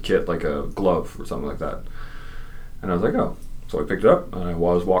piece of kit, like a glove or something like that, and I was like, oh. So I picked it up, and I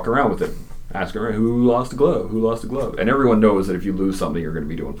was walking around with it, asking, who lost a glove? Who lost a glove? And everyone knows that if you lose something, you're going to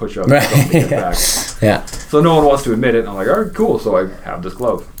be doing push-ups or something to get back. Yeah. So no one wants to admit it. And I'm like, all right, cool. So I have this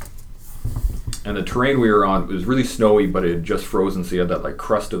glove. And the terrain we were on, it was really snowy, but it had just frozen, so you had that like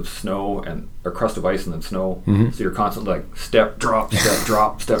crust of snow or crust of ice and then snow. So you're constantly like step, drop, step,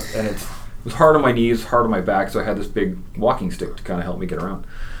 drop, step, and it was hard on my knees, hard on my back. So I had this big walking stick to kind of help me get around.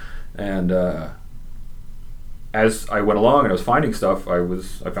 And as I went along and I was finding stuff, I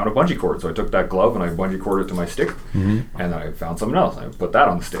found a bungee cord. So I took that glove and I bungee corded it to my stick, and then I found something else. And I put that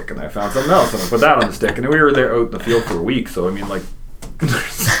on the stick, and then I found something else, and I put that on the stick. And then we were there out in the field for a week. So I mean, like,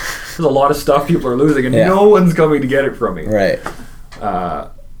 there's a lot of stuff people are losing, and no one's coming to get it from me. Right.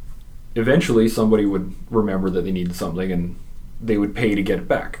 Eventually, somebody would remember that they needed something, and they would pay to get it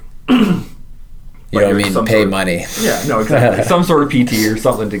back. You don't mean pay money. Yeah, no, exactly. Some sort of PT or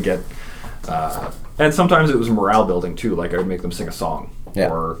something to get. And sometimes it was morale building too. Like I would make them sing a song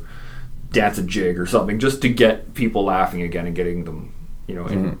or dance a jig or something, just to get people laughing again and getting them, you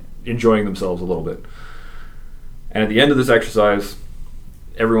know, enjoying themselves a little bit. And at the end of this exercise,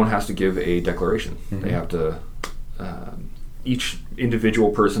 everyone has to give a declaration. They have to. Each individual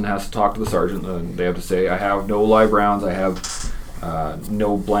person has to talk to the sergeant, and they have to say, "I have no live rounds. I have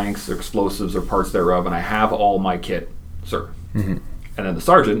no blanks or explosives or parts thereof, and I have all my kit, sir." And then the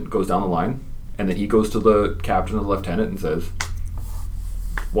sergeant goes down the line. And then he goes to the captain or the lieutenant and says,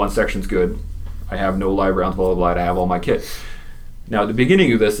 one section's good, I have no live rounds, blah, blah, blah, I have all my kit. Now, at the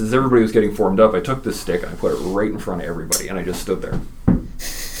beginning of this, as everybody was getting formed up, I took this stick and I put it right in front of everybody, and I just stood there.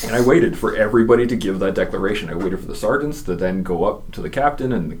 And I waited for everybody to give that declaration. I waited for the sergeants to then go up to the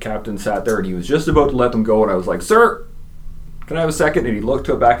captain, and the captain sat there, and he was just about to let them go, and I was like, "Sir, can I have a second?" And he looked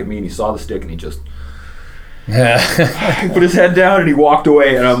back at me, and he saw the stick, and he just... he put his head down and he walked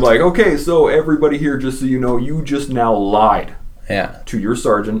away, and I'm like, okay, so everybody here, just so you know, you just now lied to your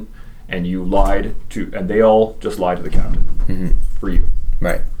sergeant, and you lied to, and they all just lied to the captain for you.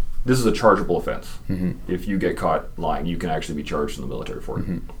 Right. This is a chargeable offense. If you get caught lying, you can actually be charged in the military for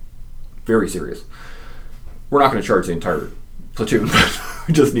it. Very serious. We're not going to charge the entire platoon, but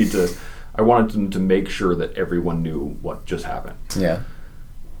we just need to. I wanted them to make sure that everyone knew what just happened. Yeah.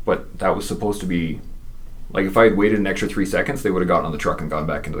 But that was supposed to be. Like, if I had waited an extra 3 seconds, they would have gotten on the truck and gone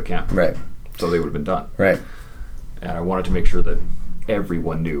back into the camp. Right. So they would have been done. Right. And I wanted to make sure that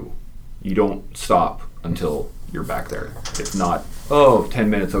everyone knew You don't stop until you're back there. It's not, oh, 10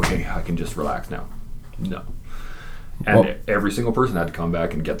 minutes, okay, I can just relax now. No. And every single person had to come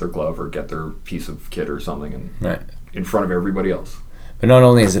back and get their glove or get their piece of kit or something and in front of everybody else. But not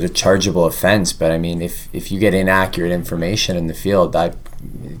only is it a chargeable offense, but I mean, if you get inaccurate information in the field, that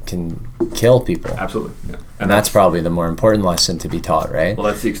can kill people. Absolutely. Yeah. And that's probably the more important lesson to be taught, right? Well,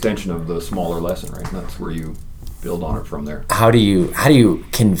 that's the extension of the smaller lesson, right? And that's where you build on it from there. How do you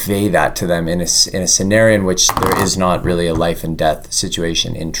convey that to them in a scenario in which there is not really a life and death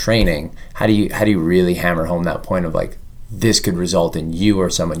situation in training? How do you really hammer home that point of like, this could result in you or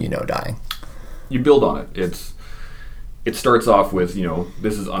someone you know dying? You build on it. It starts off with,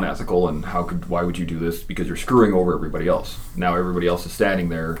 this is unethical and why would you do this? Because you're screwing over everybody else. Now everybody else is standing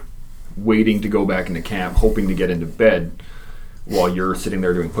there waiting to go back into camp, hoping to get into bed while you're sitting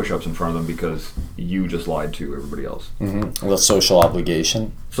there doing push-ups in front of them because you just lied to everybody else. Mm-hmm. A little social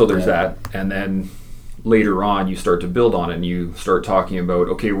obligation. So there's that. And then later on you start to build on it and you start talking about,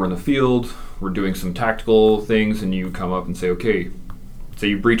 okay, we're in the field, we're doing some tactical things, and you come up and say, okay, say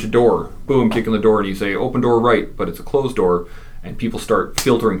you breach a door, boom, kick in the door, and you say, open door right, but it's a closed door, and people start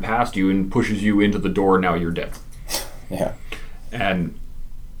filtering past you and pushes you into the door, now you're dead. Yeah. And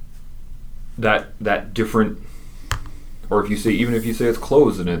that different, or even if you say it's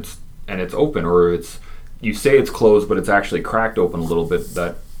closed and it's open, or you say it's closed but it's actually cracked open a little bit,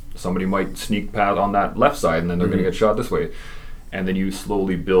 that somebody might sneak past on that left side and then they're going to get shot this way. And then you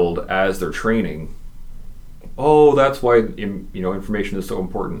slowly build as they're training. Oh, that's why information is so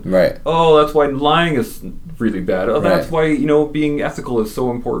important. Right. Oh, that's why lying is really bad. Oh, that's why being ethical is so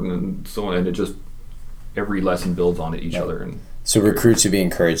important, and so on. And it just every lesson builds on each other. And so recruits would be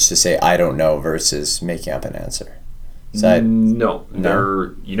encouraged to say "I don't know" versus making up an answer. No.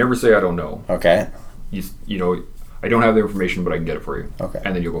 You never say "I don't know." Okay. I don't have the information, but I can get it for you. Okay.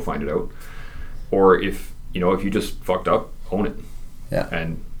 And then you'll go find it out. Or if you just fucked up, own it. Yeah.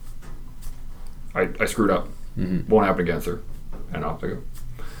 And I screwed up. Mm-hmm. Won't happen again, sir. And off I go.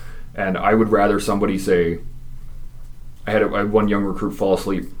 And I would rather somebody say, I had one young recruit fall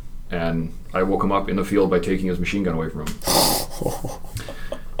asleep, and I woke him up in the field by taking his machine gun away from him.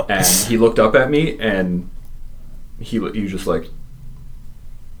 And he looked up at me, and he was just like,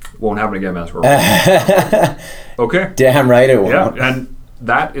 won't happen again, Master. Okay. Damn right it won't. Yeah, and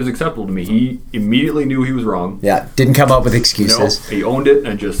that is acceptable to me. He immediately knew he was wrong. Yeah, didn't come up with excuses. No, he owned it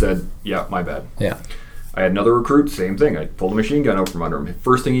and just said, yeah, my bad. Yeah. I had another recruit, same thing. I pulled a machine gun out from under him.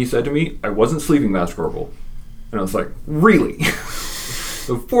 First thing he said to me, I wasn't sleeping, Master Corporal. And I was like, really?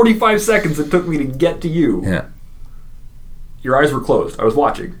 The 45 seconds it took me to get to you. Yeah. Your eyes were closed. I was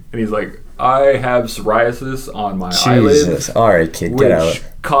watching. And he's like, I have psoriasis on my Jesus. eyelids. All right, kid, get out. Which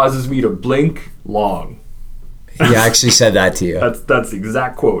causes me to blink long. He actually said that to you. That's the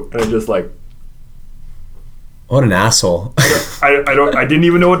exact quote. And I'm just like, what an asshole. I didn't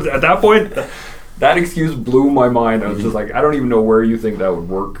even know what, at that point, that excuse blew my mind. I was just like, I don't even know where you think that would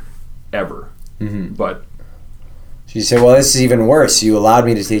work ever. Mm-hmm. But so you say, well, this is even worse. You allowed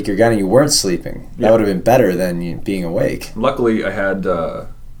me to take your gun and you weren't sleeping. That would have been better than you being awake. Luckily, I had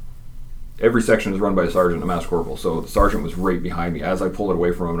every section was run by a sergeant and a master corporal, so the sergeant was right behind me. As I pulled it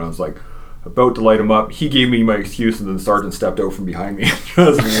away from him, and I was like about to light him up, he gave me my excuse, and then the sergeant stepped out from behind me and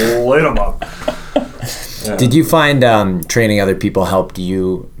just lit him up. Yeah. Did you find training other people helped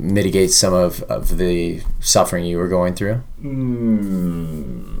you mitigate some of the suffering you were going through?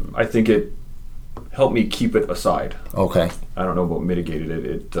 I think it helped me keep it aside. Okay. I don't know about mitigated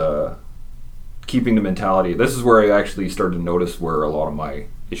it. Keeping the mentality. This is where I actually started to notice where a lot of my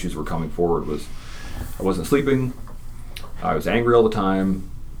issues were coming forward. Was I wasn't sleeping. I was angry all the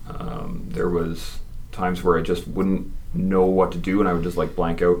time. There was times where I just wouldn't know what to do, and I would just like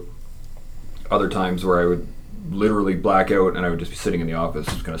blank out. Other times where I would literally black out, and I would just be sitting in the office,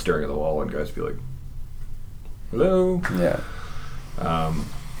 just kind of staring at the wall, and guys would be like, "Hello." Yeah.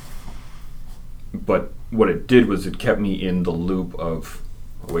 But what it did was it kept me in the loop of,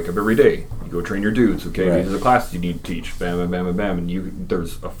 I wake up every day, you go train your dudes, okay, right. These are the classes you need to teach, bam, bam, bam, bam, bam, and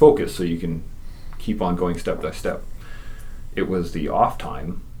there's a focus so you can keep on going step by step. It was the off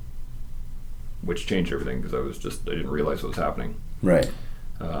time, which changed everything, because I didn't realize what was happening. Right.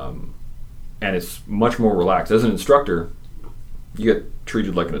 And it's much more relaxed. As an instructor, you get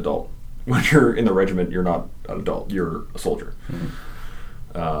treated like an adult. When you're in the regiment, you're not an adult, you're a soldier.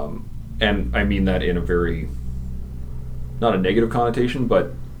 Mm-hmm. And I mean that in a very, not a negative connotation,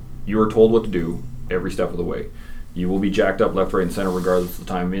 but you are told what to do every step of the way. You will be jacked up left, right, and center regardless of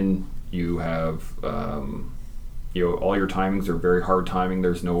the time in. You have, all your timings are very hard timing.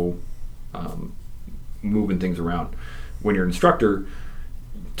 There's no moving things around. When you're an instructor,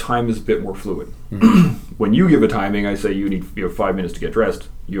 time is a bit more fluid. When you give a timing, I say you have 5 minutes to get dressed.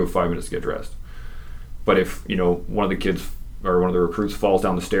 You have 5 minutes to get dressed. But if one of the kids or one of the recruits falls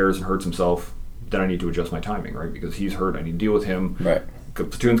down the stairs and hurts himself, then I need to adjust my timing, right? Because he's hurt, I need to deal with him. Right. The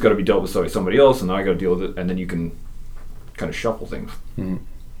platoon's got to be dealt with by somebody else, and then I got to deal with it, and then you can kind of shuffle things.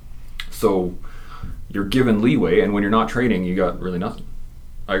 So you're given leeway, and when you're not training, you got really nothing.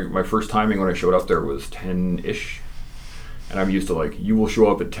 My first timing when I showed up there was 10-ish, and I'm used to you will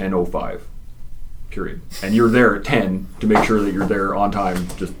show up at 10:05, period. And you're there at 10 to make sure that you're there on time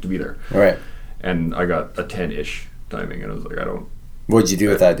just to be there. Right. And I got a 10-ish timing, and I was like, What'd you do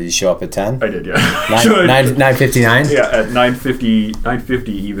with that? Did you show up at 10? I did, yeah. 9:59? Yeah, at 9:50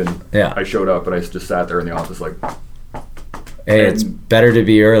 even, yeah. I showed up, and I just sat there in the office like... Hey, it's better to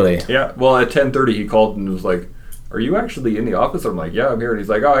be early. Yeah, well, at 10:30 he called and was like, are you actually in the office? I'm like, yeah, I'm here. And he's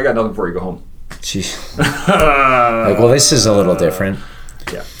like, oh, I got nothing for you, go home. Jeez. Well, this is a little different.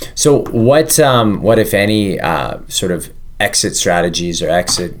 Yeah. So what if any, sort of exit strategies or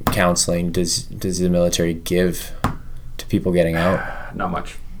exit counseling does the military give to people getting out? Not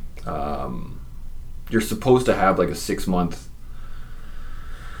much. You're supposed to have a 6-month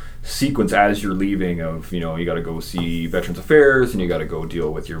sequence as you're leaving of, you got to go see Veterans Affairs, and you got to go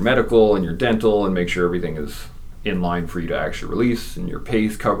deal with your medical and your dental and make sure everything is in line for you to actually release, and your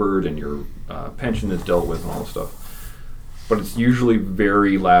pay's covered, and your pension is dealt with, and all this stuff. But it's usually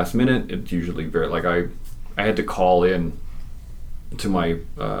very last minute. It's usually very I had to call in to my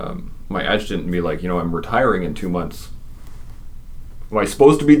my adjutant and be like, I'm retiring in 2 months. Am I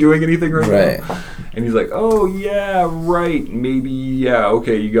supposed to be doing anything right now? And he's like, oh yeah, right, maybe, yeah,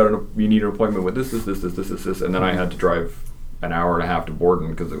 okay, you need an appointment with this, and then I had to drive an hour and a half to Borden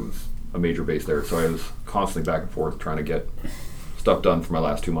because it was a major base there, so I was constantly back and forth trying to get stuff done for my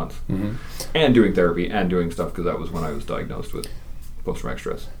last 2 months, and doing therapy and doing stuff because that was when I was diagnosed with post-traumatic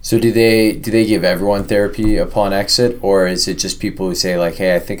stress. So do they give everyone therapy upon exit, or is it just people who say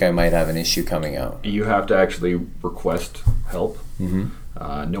hey, I think I might have an issue coming out? You have to actually request help.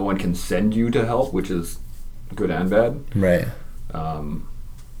 No one can send you to help, which is good and bad. Right.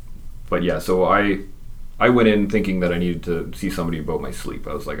 But yeah, so I went in thinking that I needed to see somebody about my sleep.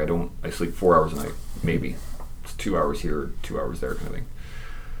 I was like, I sleep 4 hours a night, maybe. It's 2 hours here, 2 hours there kind of thing.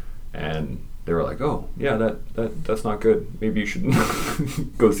 And they were like, oh, yeah, that's not good. Maybe you should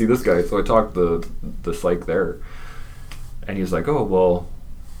go see this guy. So I talked the psych there. And he's like, oh, well,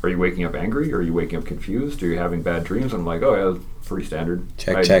 are you waking up angry? Are you waking up confused? Are you having bad dreams? And I'm like, oh, yeah, that's pretty standard.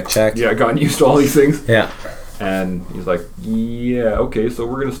 Check. Yeah, I gotten used to all these things. Yeah. And he's like, yeah, okay, so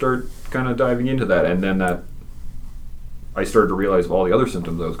we're going to start kind of diving into that. And then I started to realize all the other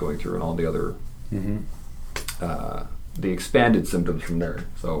symptoms I was going through and all the other, the expanded symptoms from there.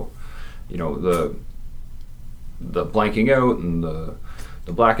 So, the blanking out and the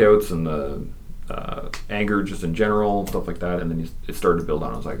blackouts and the anger just in general, stuff like that. And then it started to build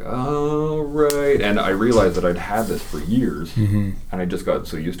on. I was like, oh, right. And I realized that I'd had this for years, and I just got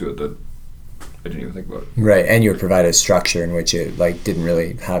so used to it that I didn't even think about it. Right, and you were provided a structure in which it didn't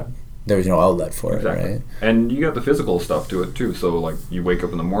really have, there was no outlet for it, right? And you got the physical stuff to it too. So you wake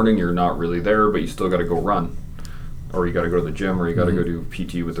up in the morning, you're not really there, but you still got to go run, or you got to go to the gym, or you got to go do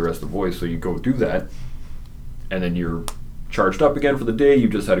PT with the rest of the boys. So you go do that, and then you're charged up again for the day. You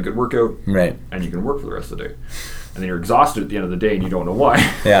just had a good workout, right? And you can work for the rest of the day. And then you're exhausted at the end of the day, and you don't know why.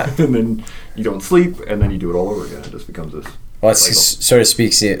 Yeah. And then you don't sleep, and then you do it all over again. It just becomes this. Well, it sort of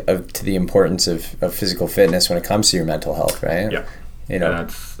speaks to the importance of physical fitness when it comes to your mental health, right? Yeah. And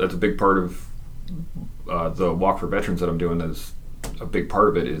that's a big part of the Walk for Veterans that I'm doing. Is a big part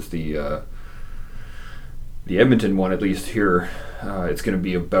of it is the Edmonton one, at least here. It's going to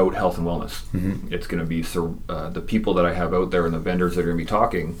be about health and wellness. It's going to be the people that I have out there and the vendors that are going to be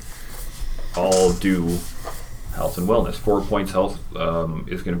talking all do health and wellness. 4 Points Health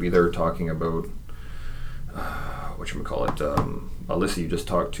is going to be there talking about whatchamacallit, Alyssa you just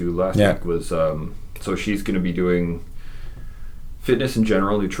talked to last week was so she's going to be doing fitness in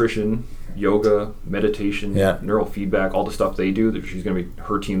general, nutrition, yoga, meditation, neural feedback, all the stuff they do. That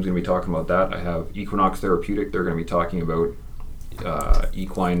her team's going to be talking about that. I have Equinox Therapeutic. They're going to be talking about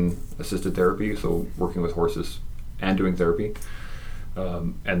equine assisted therapy, so working with horses and doing therapy.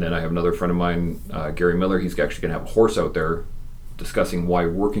 And then I have another friend of mine, Gary Miller. He's actually going to have a horse out there discussing why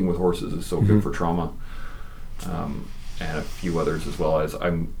working with horses is so good for trauma. And a few others as well, as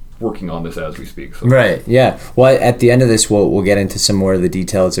I'm working on this as we speak. So. Right, yeah. Well, at the end of this, we'll get into some more of the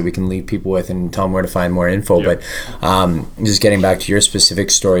details that we can leave people with and tell them where to find more info. But just getting back to your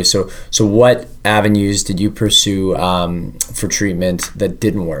specific story, so what avenues did you pursue for treatment that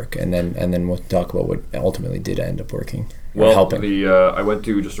didn't work? And then we'll talk about what ultimately did end up working. or helping? I went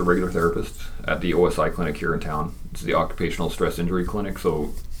to just a regular therapist at the OSI clinic here in town. It's the Occupational Stress Injury Clinic,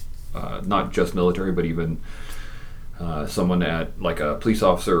 so not just military, but even someone at like a police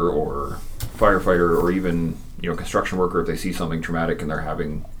officer or firefighter or even construction worker, if they see something traumatic and they're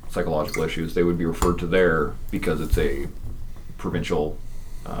having psychological issues, they would be referred to there because it's a provincial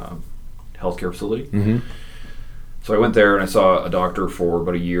healthcare facility. Mm-hmm. So I went there and I saw a doctor for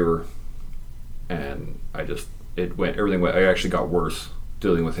about a year, and everything went. I actually got worse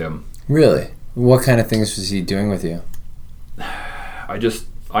dealing with him. Really? What kind of things was he doing with you?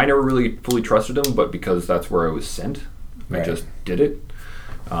 I never really fully trusted him, but because that's where I was sent, Right. I just did it.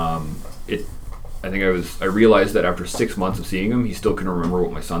 I realized that after 6 months of seeing him, he still couldn't remember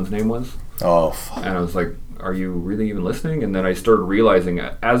what my son's name was. Oh, fuck. And I was like, are you really even listening? And then I started realizing,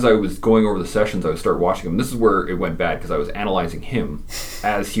 as I was going over the sessions, I would start watching him. This is where it went bad, because I was analyzing him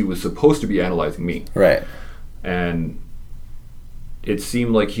as he was supposed to be analyzing me. Right. And it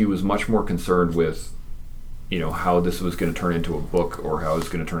seemed like he was much more concerned with, how this was going to turn into a book or how it's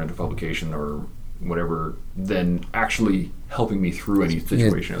going to turn into publication or whatever, than actually helping me through any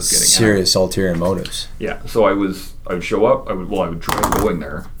situation I was getting. Serious ulterior motives. Yeah. So I would show up. I would try going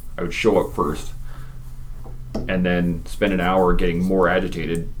there. I would show up first, and then spend an hour getting more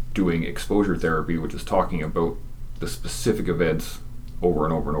agitated doing exposure therapy, which is talking about the specific events over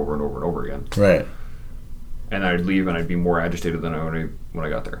and over and over and over and over again. Right. And I'd leave and I'd be more agitated than when I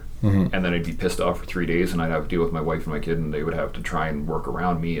got there. Mm-hmm. And then I'd be pissed off for 3 days, and I'd have to deal with my wife and my kid, and they would have to try and work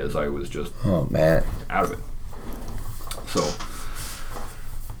around me as I was just Oh, man. out of it. So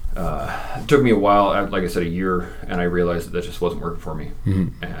it took me a while, like I said, a year, and I realized that just wasn't working for me.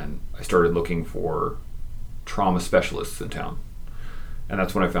 Mm-hmm. And I started looking for trauma specialists in town. And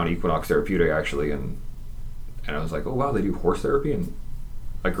that's when I found Equinox Therapeutic, actually, and I was like, oh wow, they do horse therapy. And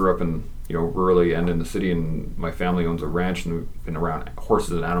I grew up in rurally and in the city, and my family owns a ranch, and we've been around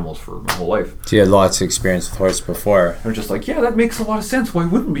horses and animals for my whole life. So you had lots of experience with horses before. I was just like, yeah, that makes a lot of sense. Why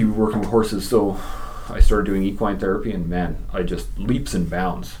wouldn't we be working with horses? So I started doing equine therapy, and man, I just leaps and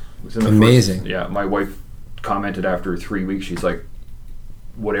bounds. Within the Amazing. My wife commented after 3 weeks, she's like,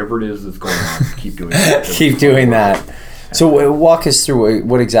 whatever it is that's going on, keep doing that. Keep doing that. So walk us through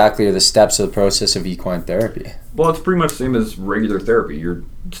what exactly are the steps of the process of equine therapy? Well, it's pretty much the same as regular therapy. You're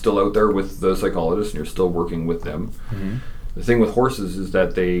still out there with the psychologist, and you're still working with them. Mm-hmm. The thing with horses is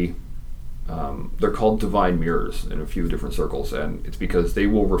that they're called divine mirrors in a few different circles, and it's because they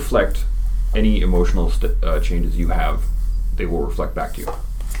will reflect any emotional changes you have. They will reflect back to you.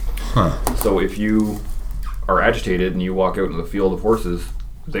 Huh. So if you are agitated and you walk out in the field of horses,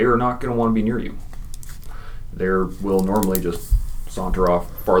 they are not going to want to be near you. They will normally just saunter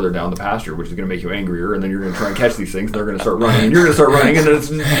off farther down the pasture, which is going to make you angrier, and then you're going to try and catch these things, and they're going to start running, and you're going to start running, and then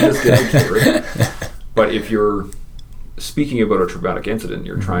you just get agitated, right? But if you're speaking about a traumatic incident,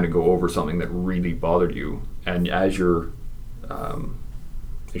 you're trying to go over something that really bothered you, and as your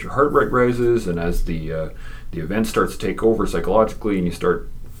heart rate rises, and as the event starts to take over psychologically, and you start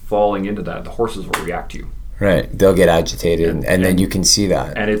falling into that, the horses will react to you. Right. They'll get agitated, and then you can see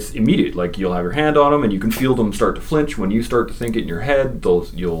that. And it's immediate. Like, you'll have your hand on them, and you can feel them start to flinch. When you start to think it in your head,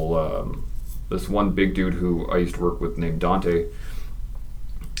 this one big dude who I used to work with named Dante,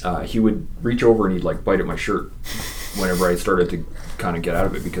 he would reach over and he'd like bite at my shirt whenever I started to kind of get out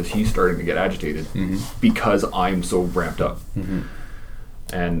of it, because he's starting to get agitated because I'm so ramped up. Mm-hmm.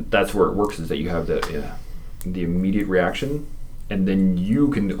 And that's where it works, is that you have the immediate reaction, and then you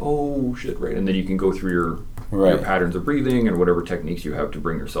can, oh shit, right, and then you can go through your patterns of breathing and whatever techniques you have to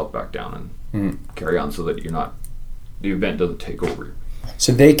bring yourself back down and carry on, so that the event doesn't take over you.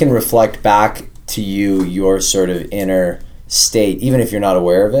 So they can reflect back to you your sort of inner state, even if you're not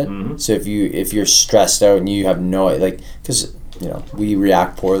aware of it. Mm-hmm. So if you're stressed out and you have because we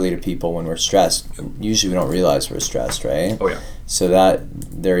react poorly to people when we're stressed. Usually we don't realize we're stressed, right? Oh yeah. So that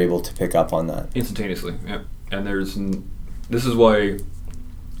they're able to pick up on that instantaneously. Yeah. And this is why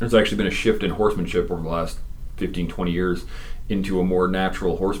there's actually been a shift in horsemanship over the last 15, 20 years into a more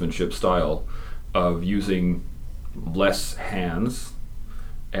natural horsemanship style of using less hands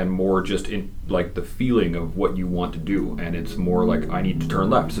and more just in like the feeling of what you want to do. And it's more like, I need to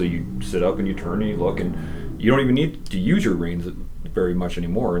turn left. So you sit up and you turn and you look, and you don't even need to use your reins very much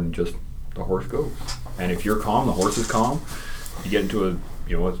anymore, and just the horse goes. And if you're calm, the horse is calm. You get into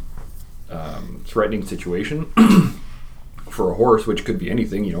a threatening situation for a horse, which could be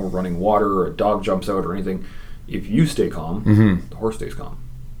anything, running water or a dog jumps out or anything. If you stay calm, the horse stays calm.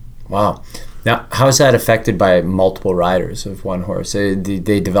 Wow. Now, how is that affected by multiple riders of one horse? Did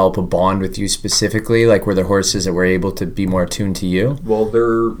they develop a bond with you specifically? Like, were there horses that were able to be more attuned to you? Well,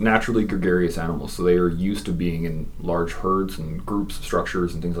 they're naturally gregarious animals, so they are used to being in large herds and groups,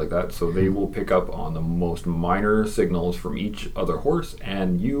 structures, and things like that. So they will pick up on the most minor signals from each other horse,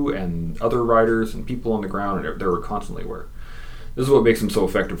 and you and other riders and people on the ground, and they're constantly aware. This is what makes them so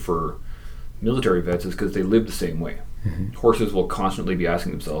effective for military vets, is because they live the same way. Mm-hmm. Horses will constantly be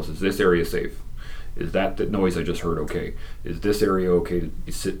asking themselves, is this area safe? Is that the noise I just heard okay? Is this area okay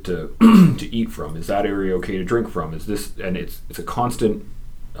to sit to to eat from? Is that area okay to drink from? Is this, and it's a constant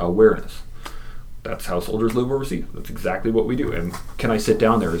awareness. That's how soldiers live overseas. That's exactly what we do. And can I sit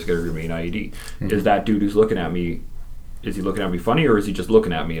down there is going to remain IED. Mm-hmm. Is that dude who's looking at me, is he looking at me funny, or is he just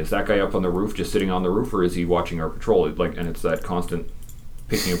looking at me? Is that guy up on the roof just sitting on the roof, or is he watching our patrol? And it's that constant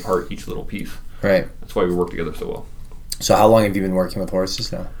picking apart each little piece. Right. That's why we work together so well. So how long have you been working with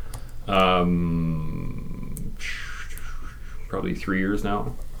horses now? Probably 3 years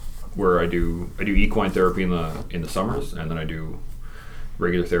now, where I do equine therapy in the summers, and then I do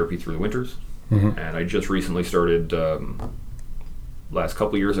regular therapy through the winters. Mm-hmm. And I just recently started. Last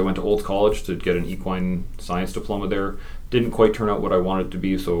couple of years, I went to Olds College to get an equine science diploma there. Didn't quite turn out what I wanted it to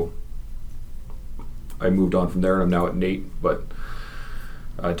be, so I moved on from there, and I'm now at NAIT, but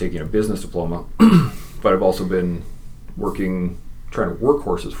taking a business diploma. But I've also been trying to work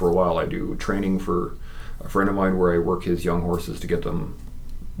horses for a while. I do training for a friend of mine where I work his young horses to get them,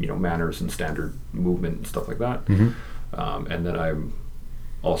 manners and standard movement and stuff like that. Mm-hmm. And then I'm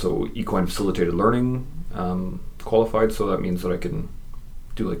also equine facilitated learning qualified, so that means that I can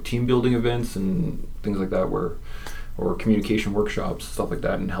do like team building events and things like that, or communication workshops, stuff like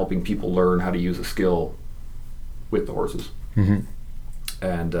that, and helping people learn how to use a skill with the horses. Mm-hmm.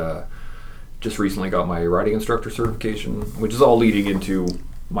 And just recently got my riding instructor certification, which is all leading into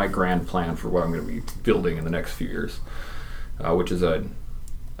my grand plan for what I'm going to be building in the next few years, which is a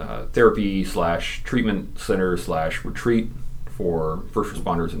therapy / treatment center / retreat for first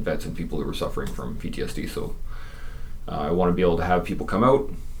responders and vets and people who are suffering from PTSD. So I want to be able to have people come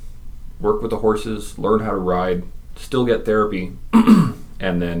out, work with the horses, learn how to ride, still get therapy,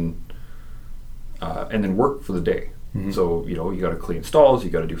 and then work for the day. Mm-hmm. So, you got to clean stalls, you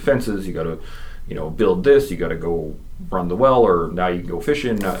got to do fences, you got to, build this, you got to go run the well, or now you can go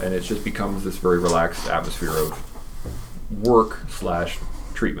fishing, and it just becomes this very relaxed atmosphere of work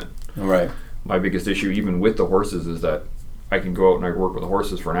 / treatment. Right. My biggest issue, even with the horses, is that I can go out and I work with the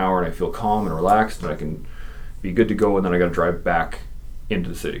horses for an hour and I feel calm and relaxed and I can be good to go, and then I got to drive back into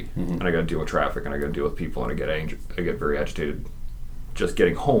the city. Mm-hmm. And I got to deal with traffic, and I got to deal with people, and I get very agitated just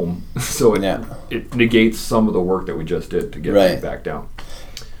getting home. So it negates some of the work that we just did to get back down.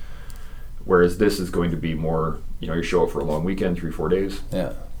 Whereas this is going to be more, you show up for a long weekend, 3-4 days,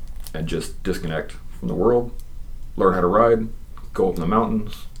 and just disconnect from the world, learn how to ride, go up in the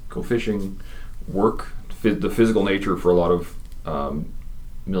mountains, go fishing, work. The physical nature for a lot of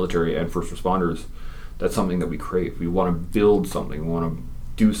military and first responders, that's something that we crave. We want to build something. We want to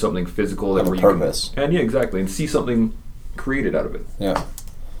do something physical that we're purpose. And exactly, and see something created out of it. Yeah.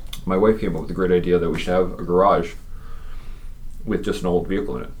 My wife came up with a great idea that we should have a garage with just an old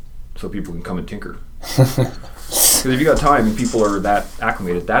vehicle in it, so people can come and tinker. Because if you got time and people are that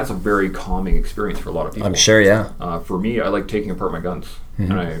acclimated, that's a very calming experience for a lot of people. I'm sure, yeah. For me, I like taking apart my guns,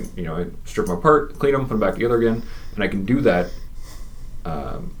 mm-hmm. and I strip them apart, clean them, put them back together again, and I can do that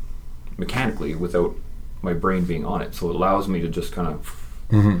mechanically without my brain being on it. So it allows me to just kind of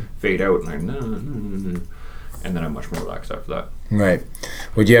mm-hmm. fade out, and then I'm much more relaxed after that. Right.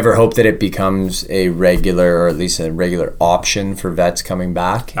 Would you ever hope that it becomes a regular, or at least a regular option for vets coming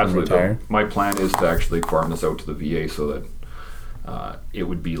back? Absolutely. My plan is to actually farm this out to the VA so that it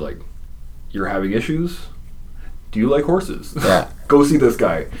would be like, you're having issues? Do you like horses? Yeah. Go see this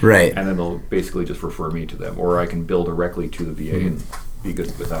guy. Right. And then they'll basically just refer me to them, or I can bill directly to the VA mm-hmm. and be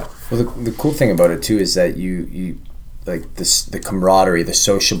good with that. Well, the cool thing about it too is that you like this, the camaraderie, the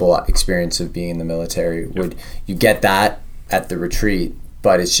sociable experience of being in the military. Yep. You get that at the retreat,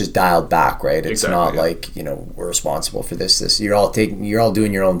 but it's just dialed back, right? It's not like, we're responsible for this. You're all doing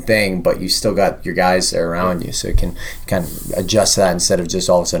your own thing, but you still got your guys there around you, so you can kind of adjust that instead of just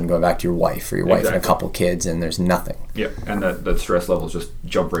all of a sudden going back to your wife and a couple kids and there's nothing. Yeah, and that stress levels just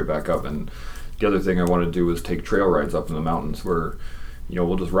jump right back up. And the other thing I wanted to do was take trail rides up in the mountains where,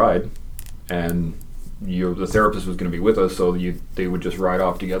 we'll just ride, and the therapist was going to be with us, so they would just ride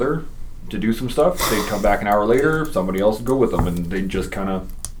off together to do some stuff. They'd come back an hour later, somebody else would go with them, and they'd just kind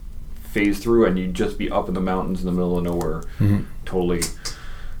of phase through, and you'd just be up in the mountains in the middle of nowhere, mm-hmm. totally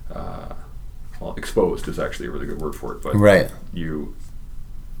exposed is actually a really good word for it, but right. you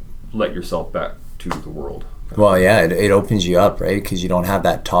let yourself back to the world. Well, yeah, it opens you up, right? Because you don't have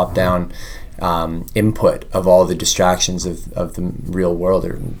that top-down input of all the distractions of the real world,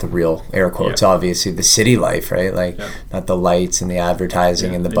 or the real air quotes, obviously the city life, right? Like not the lights and the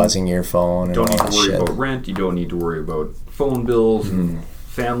advertising and the buzzing your phone. And don't all need that to worry shit. about rent. You don't need to worry about phone bills and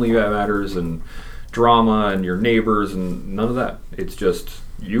family matters and drama and your neighbors and none of that. It's just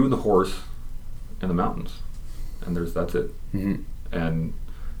you and the horse and the mountains, and that's it. And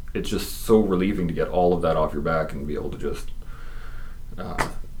it's just so relieving to get all of that off your back and be able to just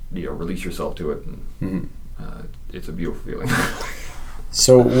release yourself to it. And it's a beautiful feeling.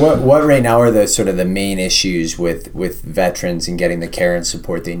 So what right now are the sort of the main issues with veterans and getting the care and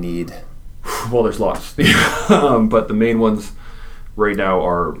support they need? Well, there's lots, but the main ones right now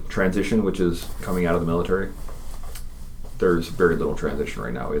are transition, which is coming out of the military. There's very little transition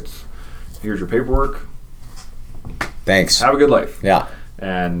right now. It's here's your paperwork. Thanks. Have a good life. Yeah.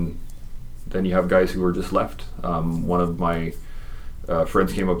 And then you have guys who are just left. One of my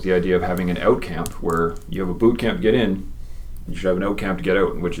friends came up with the idea of having an out camp where you have a boot camp to get in. You should have an out camp to get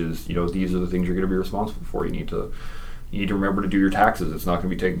out, which is, these are the things you're going to be responsible for. You need to remember to do your taxes. It's not going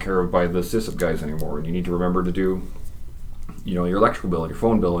to be taken care of by the SISIP guys anymore. And you need to remember to do, your electrical bill and your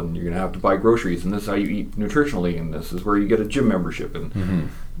phone bill, and you're going to have to buy groceries, and this is how you eat nutritionally, and this is where you get a gym membership, and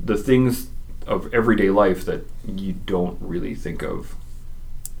the things of everyday life that you don't really think of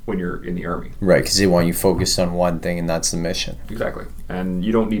when you're in the Army. Right, because they want you focused on one thing, and that's the mission. Exactly. And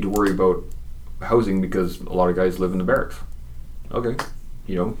you don't need to worry about housing because a lot of guys live in the barracks. Okay.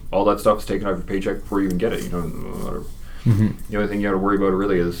 All that stuff is taken off your paycheck before you even get it. The only thing you have to worry about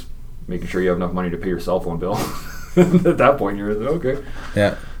really is making sure you have enough money to pay your cell phone bill. At that point, you're okay.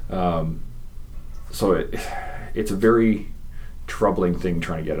 Yeah. So it's a very troubling thing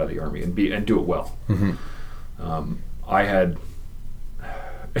trying to get out of the Army and do it well. I had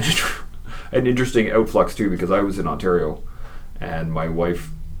an interesting outflux too, because I was in Ontario and my wife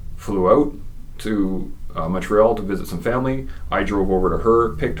flew out to Montreal to visit some family. I drove over to her,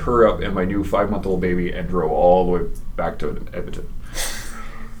 picked her up and my new 5-month-old baby, and drove all the way back to Edmonton,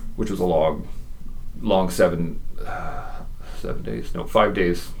 which was a long 5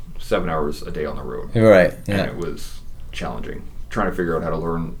 days, 7 hours a day on the road. Right. Yeah. And it was challenging trying to figure out how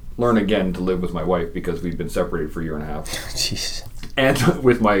to learn again to live with my wife, because we've been separated for a year and a half. Jeez. And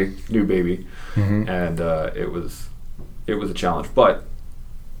with my new baby, and it was a challenge, but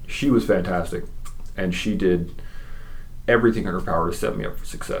she was fantastic, and she did everything in her power to set me up for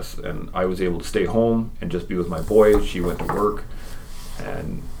success. And I was able to stay home and just be with my boy. She went to work,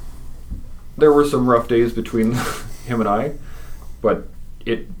 and there were some rough days between him and I, but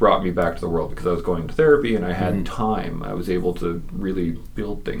it brought me back to the world because I was going to therapy and I had time. I was able to really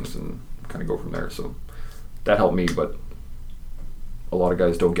build things and kind of go from there. So that helped me, but a lot of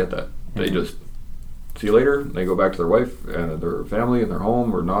guys don't get that. They just see you later. They go back to their wife and their family and their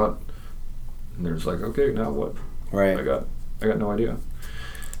home or not, and they're just like, okay, now what? Right. I got no idea.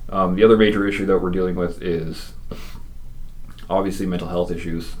 The other major issue that we're dealing with is obviously mental health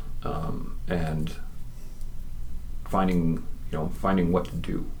issues, and finding what to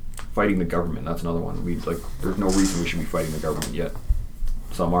do. Fighting the government, that's another one. There's no reason we should be fighting the government yet.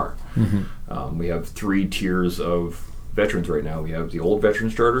 Some are. We have 3 tiers of veterans right now. We have the old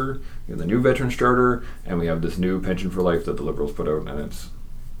Veterans Charter, we have the new Veterans Charter, and we have this new Pension for Life that the Liberals put out, and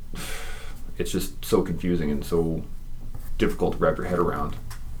it's just so confusing and so difficult to wrap your head around,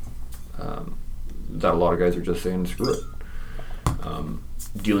 that a lot of guys are just saying screw it.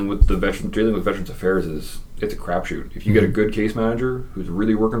 Dealing with Veterans Affairs it's a crapshoot. If you get a good case manager who's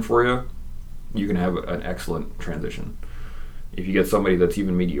really working for you, you can have an excellent transition. If you get somebody that's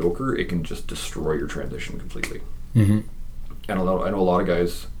even mediocre, it can just destroy your transition completely. And I know a lot of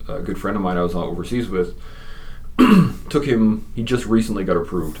guys. A good friend of mine I was overseas with, he just recently got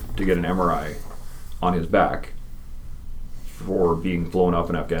approved to get an MRI on his back for being blown up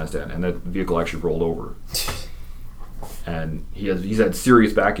in Afghanistan, and that vehicle actually rolled over. And he's had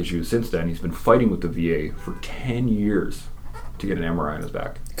serious back issues since then. He's been fighting with the VA for 10 years to get an MRI on his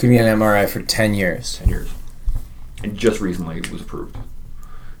back. Couldn't get an MRI for 10 years. 10 years. And just recently it was approved.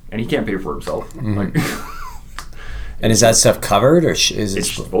 And he can't pay for himself. And is that stuff covered, or is it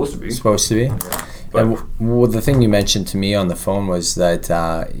supposed to be? Supposed to be? Yeah. And the thing you mentioned to me on the phone was that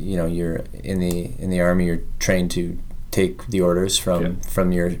you're in the Army. You're trained to take the orders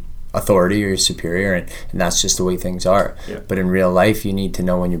from your authority or your superior, and that's just the way things are. But in real life, you need to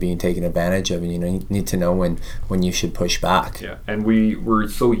know when you're being taken advantage of, and you need to know when you should push back. And we're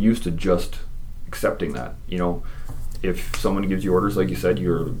so used to just accepting that. If someone gives you orders, like you said,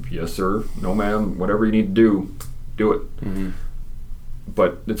 you're yes sir, no ma'am, whatever you need to do it.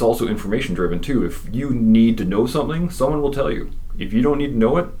 but it's also information driven too. If you need to know something, someone will tell you. If you don't need to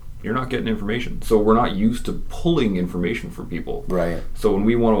know it, you're not getting information. So we're not used to pulling information from people. Right. So when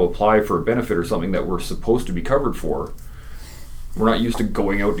we want to apply for a benefit or something that we're supposed to be covered for, we're not used to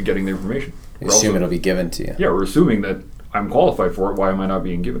going out to getting the information. You assume it'll be given to you. Yeah, we're assuming that I'm qualified for it. Why am I not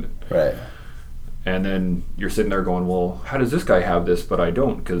being given it? Right. And then you're sitting there going, well, how does this guy have this, but I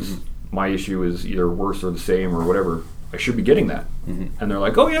don't? Because my issue is either worse or the same or whatever. I should be getting that. And they're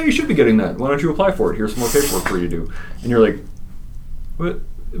like, oh, yeah, you should be getting that. Why don't you apply for it? Here's some more paperwork for you to do. And you're like, what?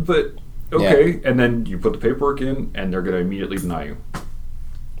 But, okay. Yeah. And then you put the paperwork in, and they're going to immediately deny you.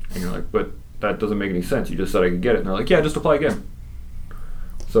 And you're like, but that doesn't make any sense. You just said I could get it. And they're like, yeah, just apply again.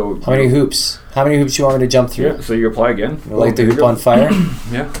 So how many hoops do you want me to jump through? Yeah, so you apply again. Light the hoop on fire?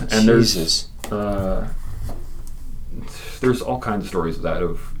 Yeah. And Jesus. There's all kinds of stories of that,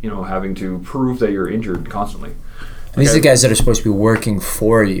 of, having to prove that you're injured constantly. And these are the guys that are supposed to be working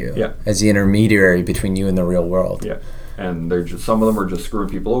for you as the intermediary between you and the real world. Yeah. And they're just, some of them are just screwing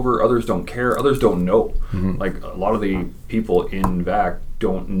people over. Others don't care. Others don't know. Like a lot of the people in VAC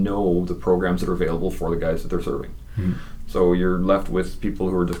don't know the programs that are available for the guys that they're serving. So you're left with people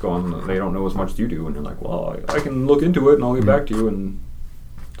who are just going, they don't know as much as you do. And you're like, well, I can look into it and I'll get back to you. And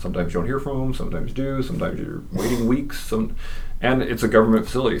sometimes you don't hear from them. Sometimes you do. Sometimes you're waiting weeks. And it's a government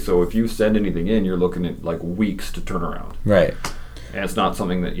facility. So if you send anything in, you're looking at like weeks to turn around. Right. And it's not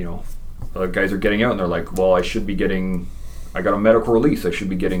something that, guys are getting out and they're like, well, I got a medical release. I should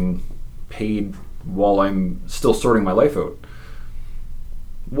be getting paid while I'm still sorting my life out.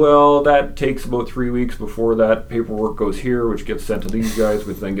 Well, that takes about 3 weeks before that paperwork goes here, which gets sent to these guys,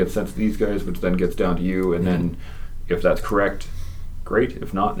 which then gets sent to these guys, which then gets down to you. And then if that's correct, great.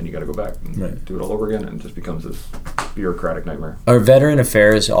 If not, then you got to go back and do it all over again. And it just becomes this bureaucratic nightmare. Are veteran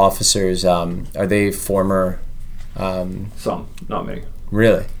affairs officers, are they former? Some, not many.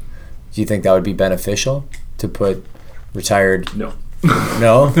 Really? Do you think that would be beneficial to put retired? No.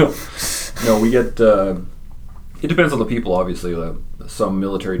 No? No, we get, it depends on the people, obviously. Some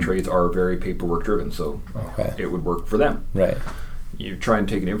military trades are very paperwork driven, so it would work for them. Right. You try and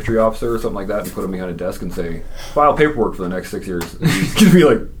take an infantry officer or something like that and put him behind a desk and say, file paperwork for the next 6 years. And he's going to be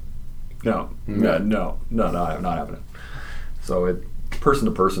like, no, not happening. So it person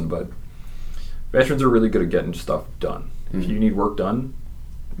to person, but veterans are really good at getting stuff done. If you need work done,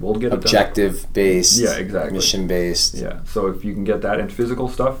 we'll get it done. Objective-based. Yeah, exactly. Mission-based. Yeah, so if you can get that and physical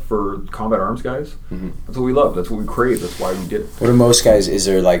stuff for combat arms guys, that's what we love. That's what we crave. That's why we did it. What do most guys, is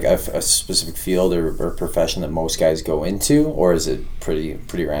there like a specific field or profession that most guys go into, or is it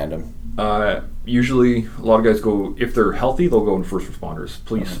pretty random? Usually, a lot of guys go, if they're healthy, they'll go in first responders,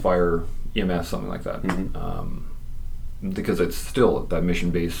 police, fire, EMS, something like that. Because it's still that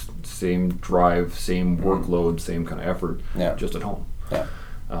mission-based, same drive, same workload, same kind of effort, just at home. Yeah.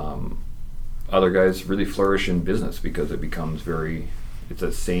 Other guys really flourish in business because it becomes it's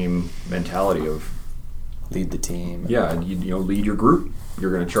that same mentality of lead the team. Yeah, and you lead your group.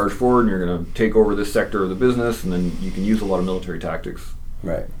 You're going to charge forward and you're going to take over this sector of the business, and then you can use a lot of military tactics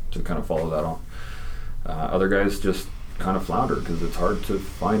to kind of follow that on. Other guys just kind of flounder because it's hard to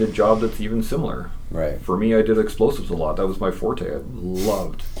find a job that's even similar. Right. For me, I did explosives a lot. That was my forte. I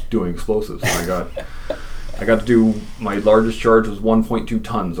loved doing explosives. I got to do, my largest charge was 1.2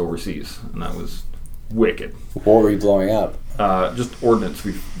 tons overseas, and that was wicked. What were you blowing up? Just ordnance.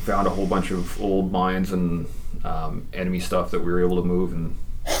 We found a whole bunch of old mines and enemy stuff that we were able to move and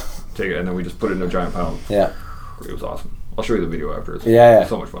take it, and then we just put it in a giant pile. Yeah. It was awesome. I'll show you the video after. It's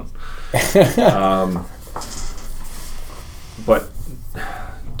so much fun. But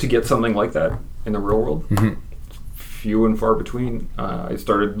to get something like that in the real world, few and far between. I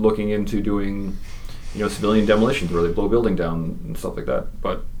started looking into doing civilian demolitions where they blow a building down and stuff like that.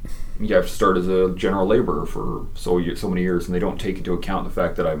 But you have to start as a general laborer for so many years, and they don't take into account the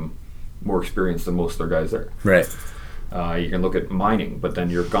fact that I'm more experienced than most of their guys there. Right. You can look at mining, but then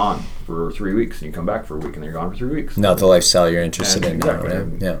you're gone for 3 weeks, and you come back for a week, and then you're gone for 3 weeks. Not the lifestyle you're interested in. Exactly. Now,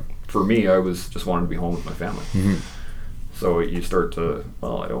 right? Yeah. For me, I was just wanted to be home with my family. So you start to,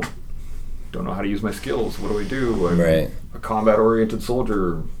 I don't know how to use my skills. What do I do? I'm a combat-oriented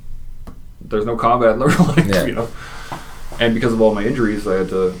soldier. There's no combat in the real life, And because of all my injuries, I had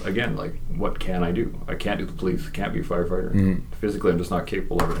to, again, what can I do? I can't do the police. I can't be a firefighter. Physically, I'm just not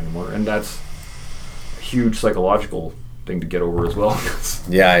capable of it anymore. And that's a huge psychological thing to get over as well.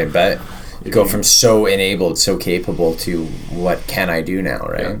 Yeah, I bet. You go from so enabled, so capable to what can I do now,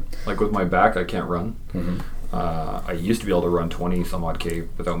 right? Yeah. Like with my back, I can't run. I used to be able to run 20 some odd K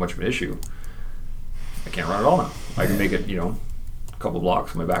without much of an issue. I can't run at all now. I can make it, a couple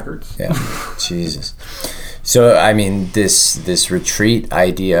blocks, my back hurts. Yeah, Jesus. So, I mean, this retreat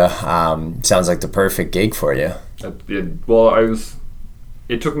idea sounds like the perfect gig for you.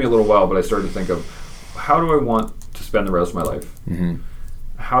 It took me a little while, but I started to think of, how do I want to spend the rest of my life? Mm-hmm.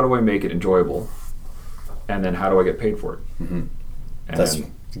 How do I make it enjoyable? And then how do I get paid for it? Mm-hmm. That's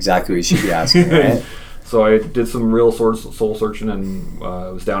exactly what you should be asking, right? So I did some real soul searching, and I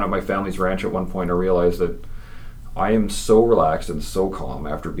was down at my family's ranch at one point. I realized that I am so relaxed and so calm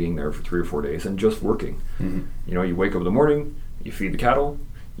after being there for 3 or 4 days and just working. Mm-hmm. You know, you wake up in the morning, you feed the cattle,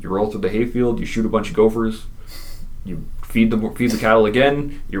 you roll through the hayfield, you shoot a bunch of gophers, you feed the cattle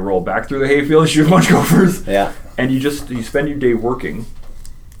again, you roll back through the hayfield, shoot a bunch of gophers, yeah, and you spend your day working,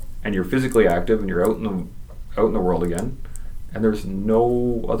 and you're physically active, and you're out in the world again, and there's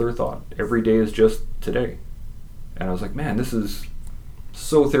no other thought. Every day is just today. And I was like, man, this is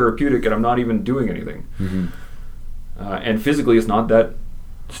so therapeutic, and I'm not even doing anything. Mm-hmm. And physically, it's not that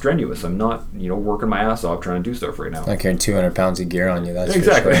strenuous. I'm not, working my ass off trying to do stuff right now. Like carrying 200 pounds of gear on you. That's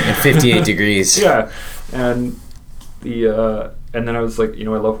exactly. For sure. And 58 degrees. Yeah, and and then I was like, I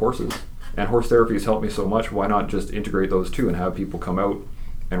love horses, and horse therapy has helped me so much. Why not just integrate those two and have people come out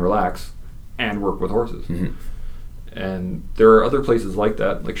and relax and work with horses? Mm-hmm. And there are other places like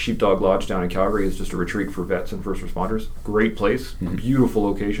that, like Sheepdog Lodge down in Calgary is just a retreat for vets and first responders. Great place, mm-hmm. beautiful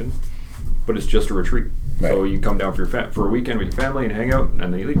location, but it's just a retreat. Right. So you come down for a weekend with your family and hang out, and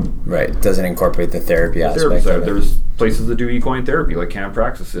then you leave. Right. It doesn't incorporate the therapy aspect. Therapy side. There's places that do equine therapy, like Camp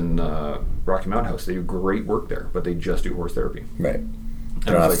Praxis in Rocky Mountain House. They do great work there, but they just do horse therapy. Right.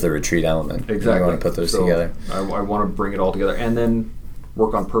 They don't have the retreat element. Exactly. You want to put those together. I want to bring it all together, and then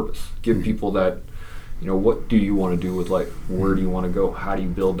work on purpose. Give mm-hmm. people that, what do you want to do with life? Where do you want to go? How do you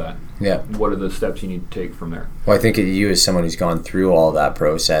build that? Yeah. What are the steps you need to take from there? Well, I think you as someone who's gone through all that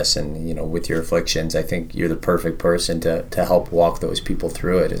process and, with your afflictions, I think you're the perfect person to help walk those people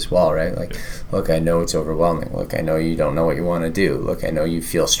through it as well, right? Like, yeah. Look, I know it's overwhelming. Look, I know you don't know what you want to do. Look, I know you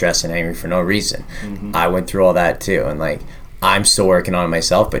feel stressed and angry for no reason. Mm-hmm. I went through all that too. And I'm still working on it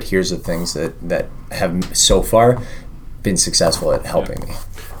myself, but here's the things that have so far been successful at helping me.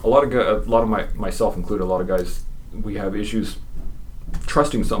 A lot of myself included, a lot of guys, we have issues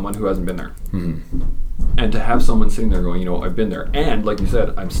trusting someone who hasn't been there. Mm-hmm. And to have someone sitting there going, I've been there. And like you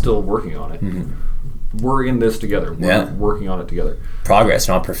said, I'm still working on it. Mm-hmm. We're in this together. We're working on it together. Progress,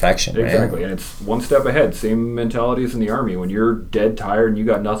 not perfection. Exactly. Right? And it's one step ahead. Same mentality as in the Army. When you're dead tired and you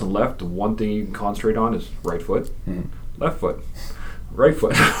got nothing left, the one thing you can concentrate on is right foot, left foot, right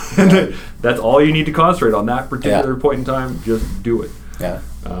foot. That's all you need to concentrate on that particular point in time. Just do it. Yeah.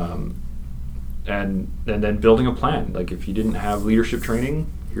 And then building a plan. Like if you didn't have leadership training,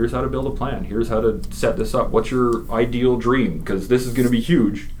 here's how to build a plan. Here's how to set this up. What's your ideal dream? Because this is going to be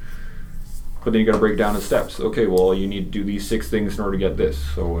huge. But then you got to break it down in steps. Okay, well, you need to do these 6 things in order to get this.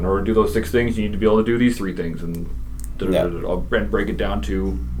 So in order to do those 6 things, you need to be able to do these 3 things, and break it down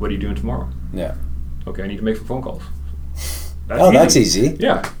to, what are you doing tomorrow? Yeah. Okay, I need to make some phone calls. That's easy.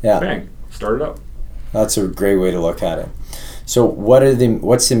 Yeah. Bang. Start it up. That's a great way to look at it. So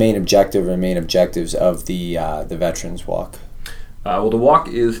what's the main objective or main objectives of the Veterans Walk? Well, the walk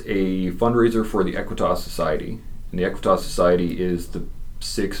is a fundraiser for the Equitas Society. And the Equitas Society is the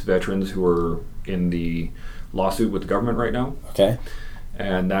 6 veterans who are in the lawsuit with the government right now. Okay.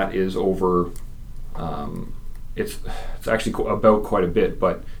 And that is over, it's actually about quite a bit,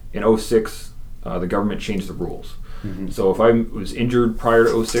 but in 2006, the government changed the rules. Mm-hmm. So if I was injured prior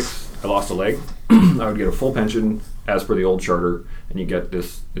to 2006, I lost a leg, I would get a full pension as per the old charter, and you get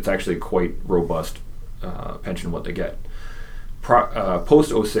this, it's actually quite robust pension what they get. Post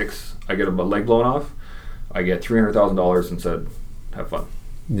 2006, I get a leg blown off, I get $300,000 and said, have fun.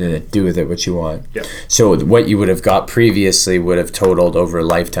 Yeah, do with it what you want. Yeah. So what you would have got previously would have totaled over a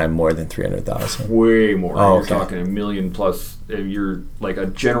lifetime more than $300,000. Way more. Oh, you're talking $1 million plus. You're like a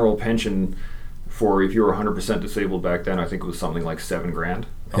general pension for if you were 100% disabled back then. I think it was something like $7,000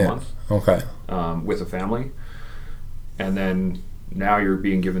 a month. Okay. With a family, and then now you're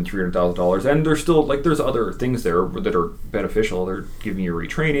being given $300,000, and there's still there's other things there that are beneficial. They're giving you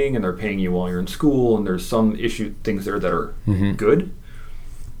retraining, and they're paying you while you're in school, and there's some things there that are good.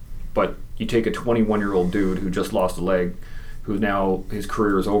 But you take a 21-year-old dude who just lost a leg, who now his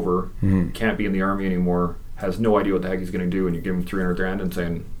career is over, can't be in the Army anymore, has no idea what the heck he's going to do, and you give him $300,000 and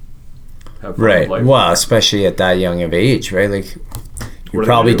saying, have fun with life. Well, especially at that young of age, right? Like you're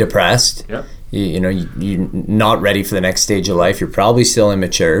probably depressed. Yeah. You're not ready for the next stage of life. You're probably still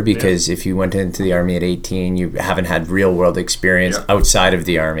immature because if you went into the Army at 18, you haven't had real world experience outside of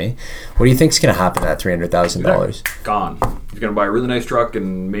the Army. What do you think is going to happen to that $300,000? Gone. He's going to buy a really nice truck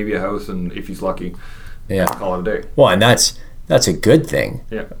and maybe a house, and if he's lucky, call it a day. Well, and that's that's a good thing.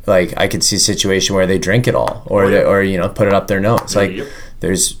 Yeah. Like I could see a situation where they drink it all, or put it up their nose. Like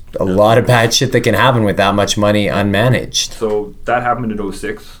there's a lot of bad shit that can happen with that much money unmanaged. So that happened in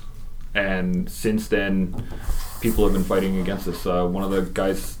 2006, and since then, people have been fighting against this. One of the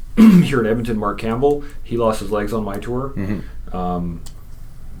guys here in Edmonton, Mark Campbell, he lost his legs on my tour.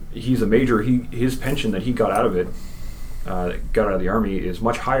 He's a major. His pension that he got out of it, got out of the army, is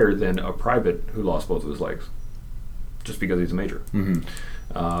much higher than a private who lost both of his legs, just because he's a major.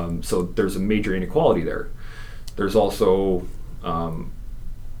 So there's a major inequality there. There's also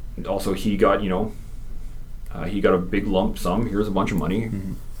he got he got a big lump sum. Here's a bunch of money.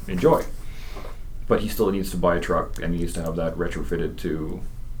 Enjoy. But he still needs to buy a truck, and he needs to have that retrofitted to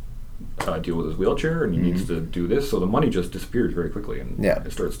deal with his wheelchair, and he needs to do this. So the money just disappears very quickly, and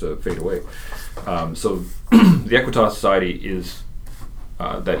it starts to fade away. So the Equitas Society is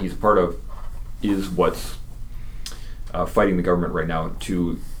that he's a part of is what's fighting the government right now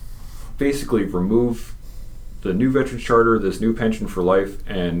to basically remove the new Veterans Charter, this new pension for life,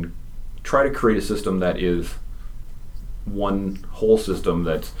 and try to create a system that is one whole system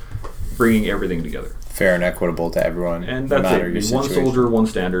that's bringing everything together. Fair and equitable to everyone. And that's it. One soldier, one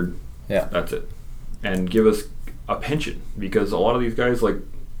standard. Yeah. That's it. And give us a pension, because a lot of these guys, like,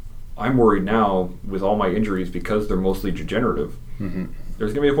 I'm worried now with all my injuries because they're mostly degenerative.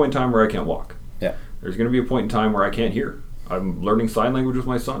 There's going to be a point in time where I can't walk. Yeah. There's going to be a point in time where I can't hear. I'm learning sign language with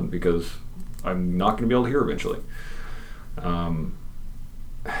my son because I'm not going to be able to hear eventually. And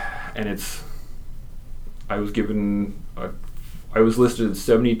I was listed as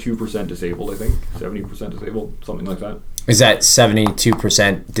 72% disabled, I think. 70% disabled, something like that. Is that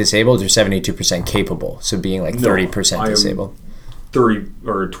 72% disabled or 72% capable? So being like 30% disabled? 30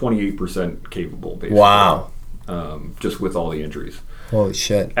 or 28% capable, basically. Wow. Just with all the injuries. Holy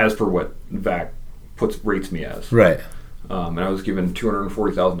shit. As per what VAC rates me as. Right. And I was given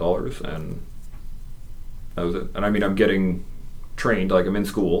 $240,000, and that was it. And I mean, I'm getting trained, like I'm in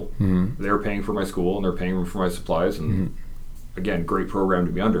school. They're paying for my school, and they're paying for my supplies, and again, great program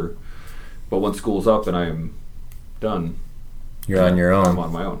to be under. But once school's up and I'm done, you're on your own. I'm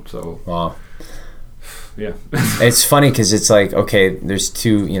on my own. So wow. Yeah. It's funny because it's like, okay, there's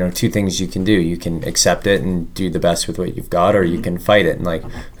two things you can do. You can accept it and do the best with what you've got, or you can fight it. And like,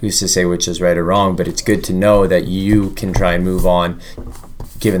 who's to say which is right or wrong? But it's good to know that you can try and move on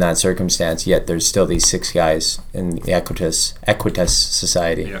given that circumstance. Yet there's still these 6 guys in the Equitas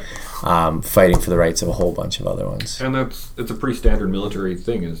Society fighting for the rights of a whole bunch of other ones. And it's a pretty standard military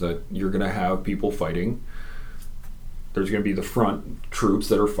thing, is that you're going to have people fighting. There's going to be the front troops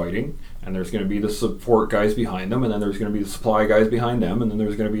that are fighting, and there's going to be the support guys behind them, and then there's going to be the supply guys behind them, and then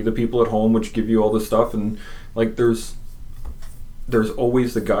there's going to be the people at home which give you all this stuff, and like there's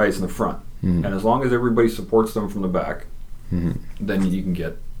always the guys in the front. And as long as everybody supports them from the back, then you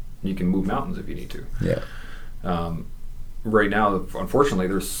can move mountains if you need to. Yeah. Right now, unfortunately,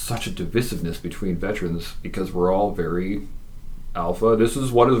 there's such a divisiveness between veterans because we're all very alpha. This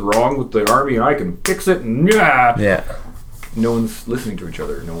is what is wrong with the Army, and I can fix it. And yeah. No one's listening to each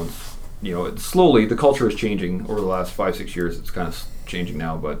other. No one's, slowly the culture is changing over the last 5-6 years. It's kind of changing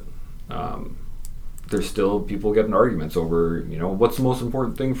now, but there's still people getting arguments over, what's the most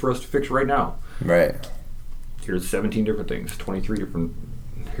important thing for us to fix right now? Right. Here's 17 different things, 23 different.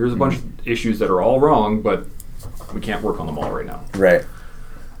 Here's a bunch of issues that are all wrong, but we can't work on them all right now. Right.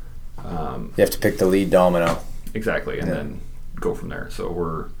 You have to pick the lead domino. Exactly, and then go from there.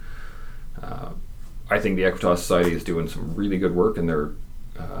 So I think the Equitas Society is doing some really good work, and they're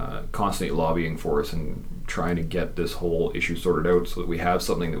constantly lobbying for us and trying to get this whole issue sorted out so that we have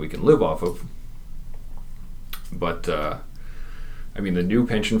something that we can live off of. But the new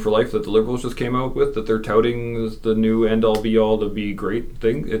pension for life that the Liberals just came out with, that they're touting as the new end-all be-all to be great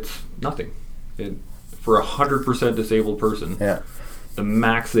thing, it's nothing. For a 100% disabled person, the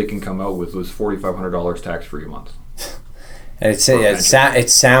max they can come out with was $4,500 tax-free a month. And it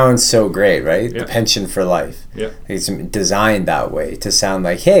sounds so great, right? Yeah. The pension for life. Yeah. It's designed that way to sound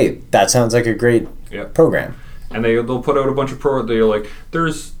like, hey, that sounds like a great program. And they'll put out a bunch of they're like,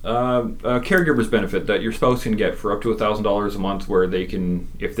 there's a caregiver's benefit that your spouse can get for up to $1,000 a month, where they can,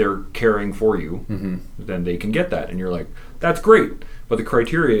 if they're caring for you, then they can get that. And you're like, that's great, but the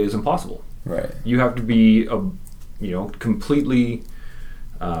criteria is impossible. Right. You have to be completely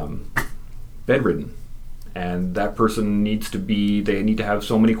bedridden, and that person needs to have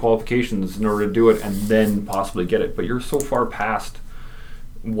so many qualifications in order to do it, and then possibly get it. But you're so far past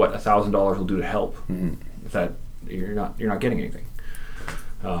what $1,000 will do to help that you're not getting anything.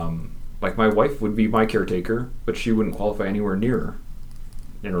 Like my wife would be my caretaker, but she wouldn't qualify anywhere near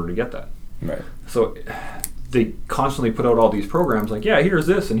in order to get that. Right. So they constantly put out all these programs like, yeah, here's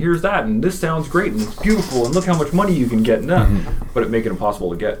this and here's that and this sounds great and it's beautiful and look how much money you can get and that, but it make it impossible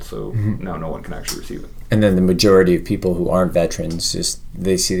to get, so now no one can actually receive it. And then the majority of people who aren't veterans, just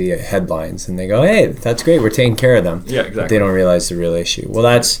they see the headlines and they go, hey, that's great, we're taking care of them. Yeah, exactly. But they don't realize the real issue. Well,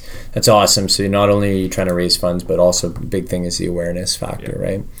 that's awesome. So not only are you trying to raise funds, but also the big thing is the awareness factor,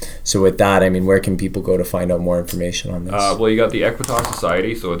 right? So with that, I mean, where can people go to find out more information on this? Well, you got the Equitas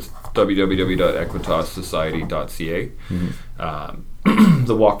Society, so it's www.equitassociety.ca.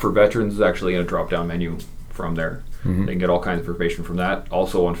 The Walk for Veterans is actually in a drop-down menu from there. They can get all kinds of information from that.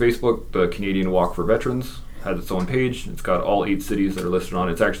 Also on Facebook, the Canadian Walk for Veterans has its own page. It's got all 8 cities that are listed on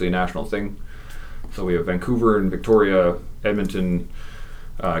it. It's actually a national thing. So we have Vancouver and Victoria, Edmonton,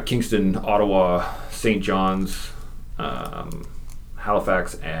 Kingston, Ottawa, St. John's,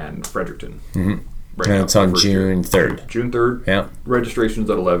 Halifax, and Fredericton. Right, and it's on June 3rd. June 3rd. Yeah.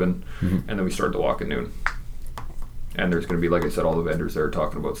 Registration's at 11, and then we start the walk at noon. And there's going to be, like I said, all the vendors there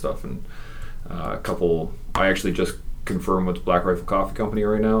talking about stuff, and a couple. I actually just confirmed with Black Rifle Coffee Company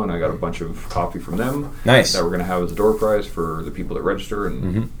right now, and I got a bunch of coffee from them. Nice. That we're going to have as a door prize for the people that register,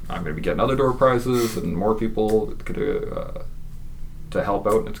 and I'm going to be getting other door prizes and more people to help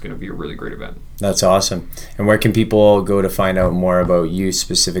out, and it's going to be a really great event. That's awesome. And where can people go to find out more about you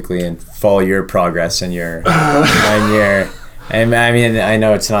specifically and follow your progress and your I mean, I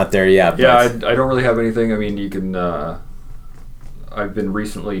know it's not there yet. Yeah, I don't really have anything. I mean, you can. I've been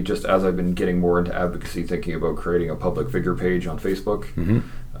recently, just as I've been getting more into advocacy, thinking about creating a public figure page on Facebook.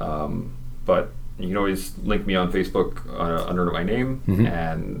 But you can always link me on Facebook under my name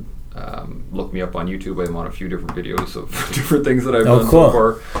and look me up on YouTube. I'm on a few different videos of different things that I've done so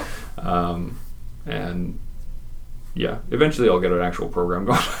far. And yeah, eventually I'll get an actual program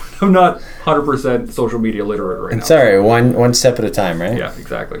going. I'm not 100% social media literate right now. Sorry, one step at a time, right? Yeah,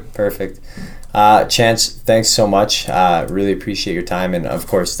 exactly. Perfect. Chance, thanks so much. Really appreciate your time, and of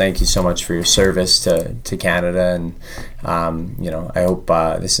course, thank you so much for your service to Canada. And I hope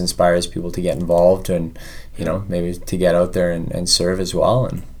this inspires people to get involved, and maybe to get out there and serve as well.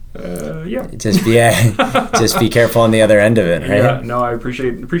 And yeah, just be careful on the other end of it, right? Yeah, no, I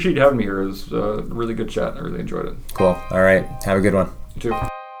appreciate you having me here. It was a really good chat. I really enjoyed it. Cool. All right, have a good one. You too.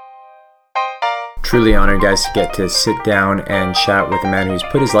 Truly honored, guys, to get to sit down and chat with a man who's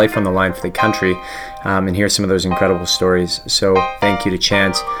put his life on the line for the country, and hear some of those incredible stories. So thank you to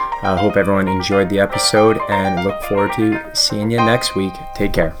Chance. I hope everyone enjoyed the episode, and look forward to seeing you next week.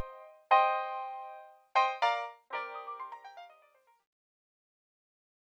 Take care.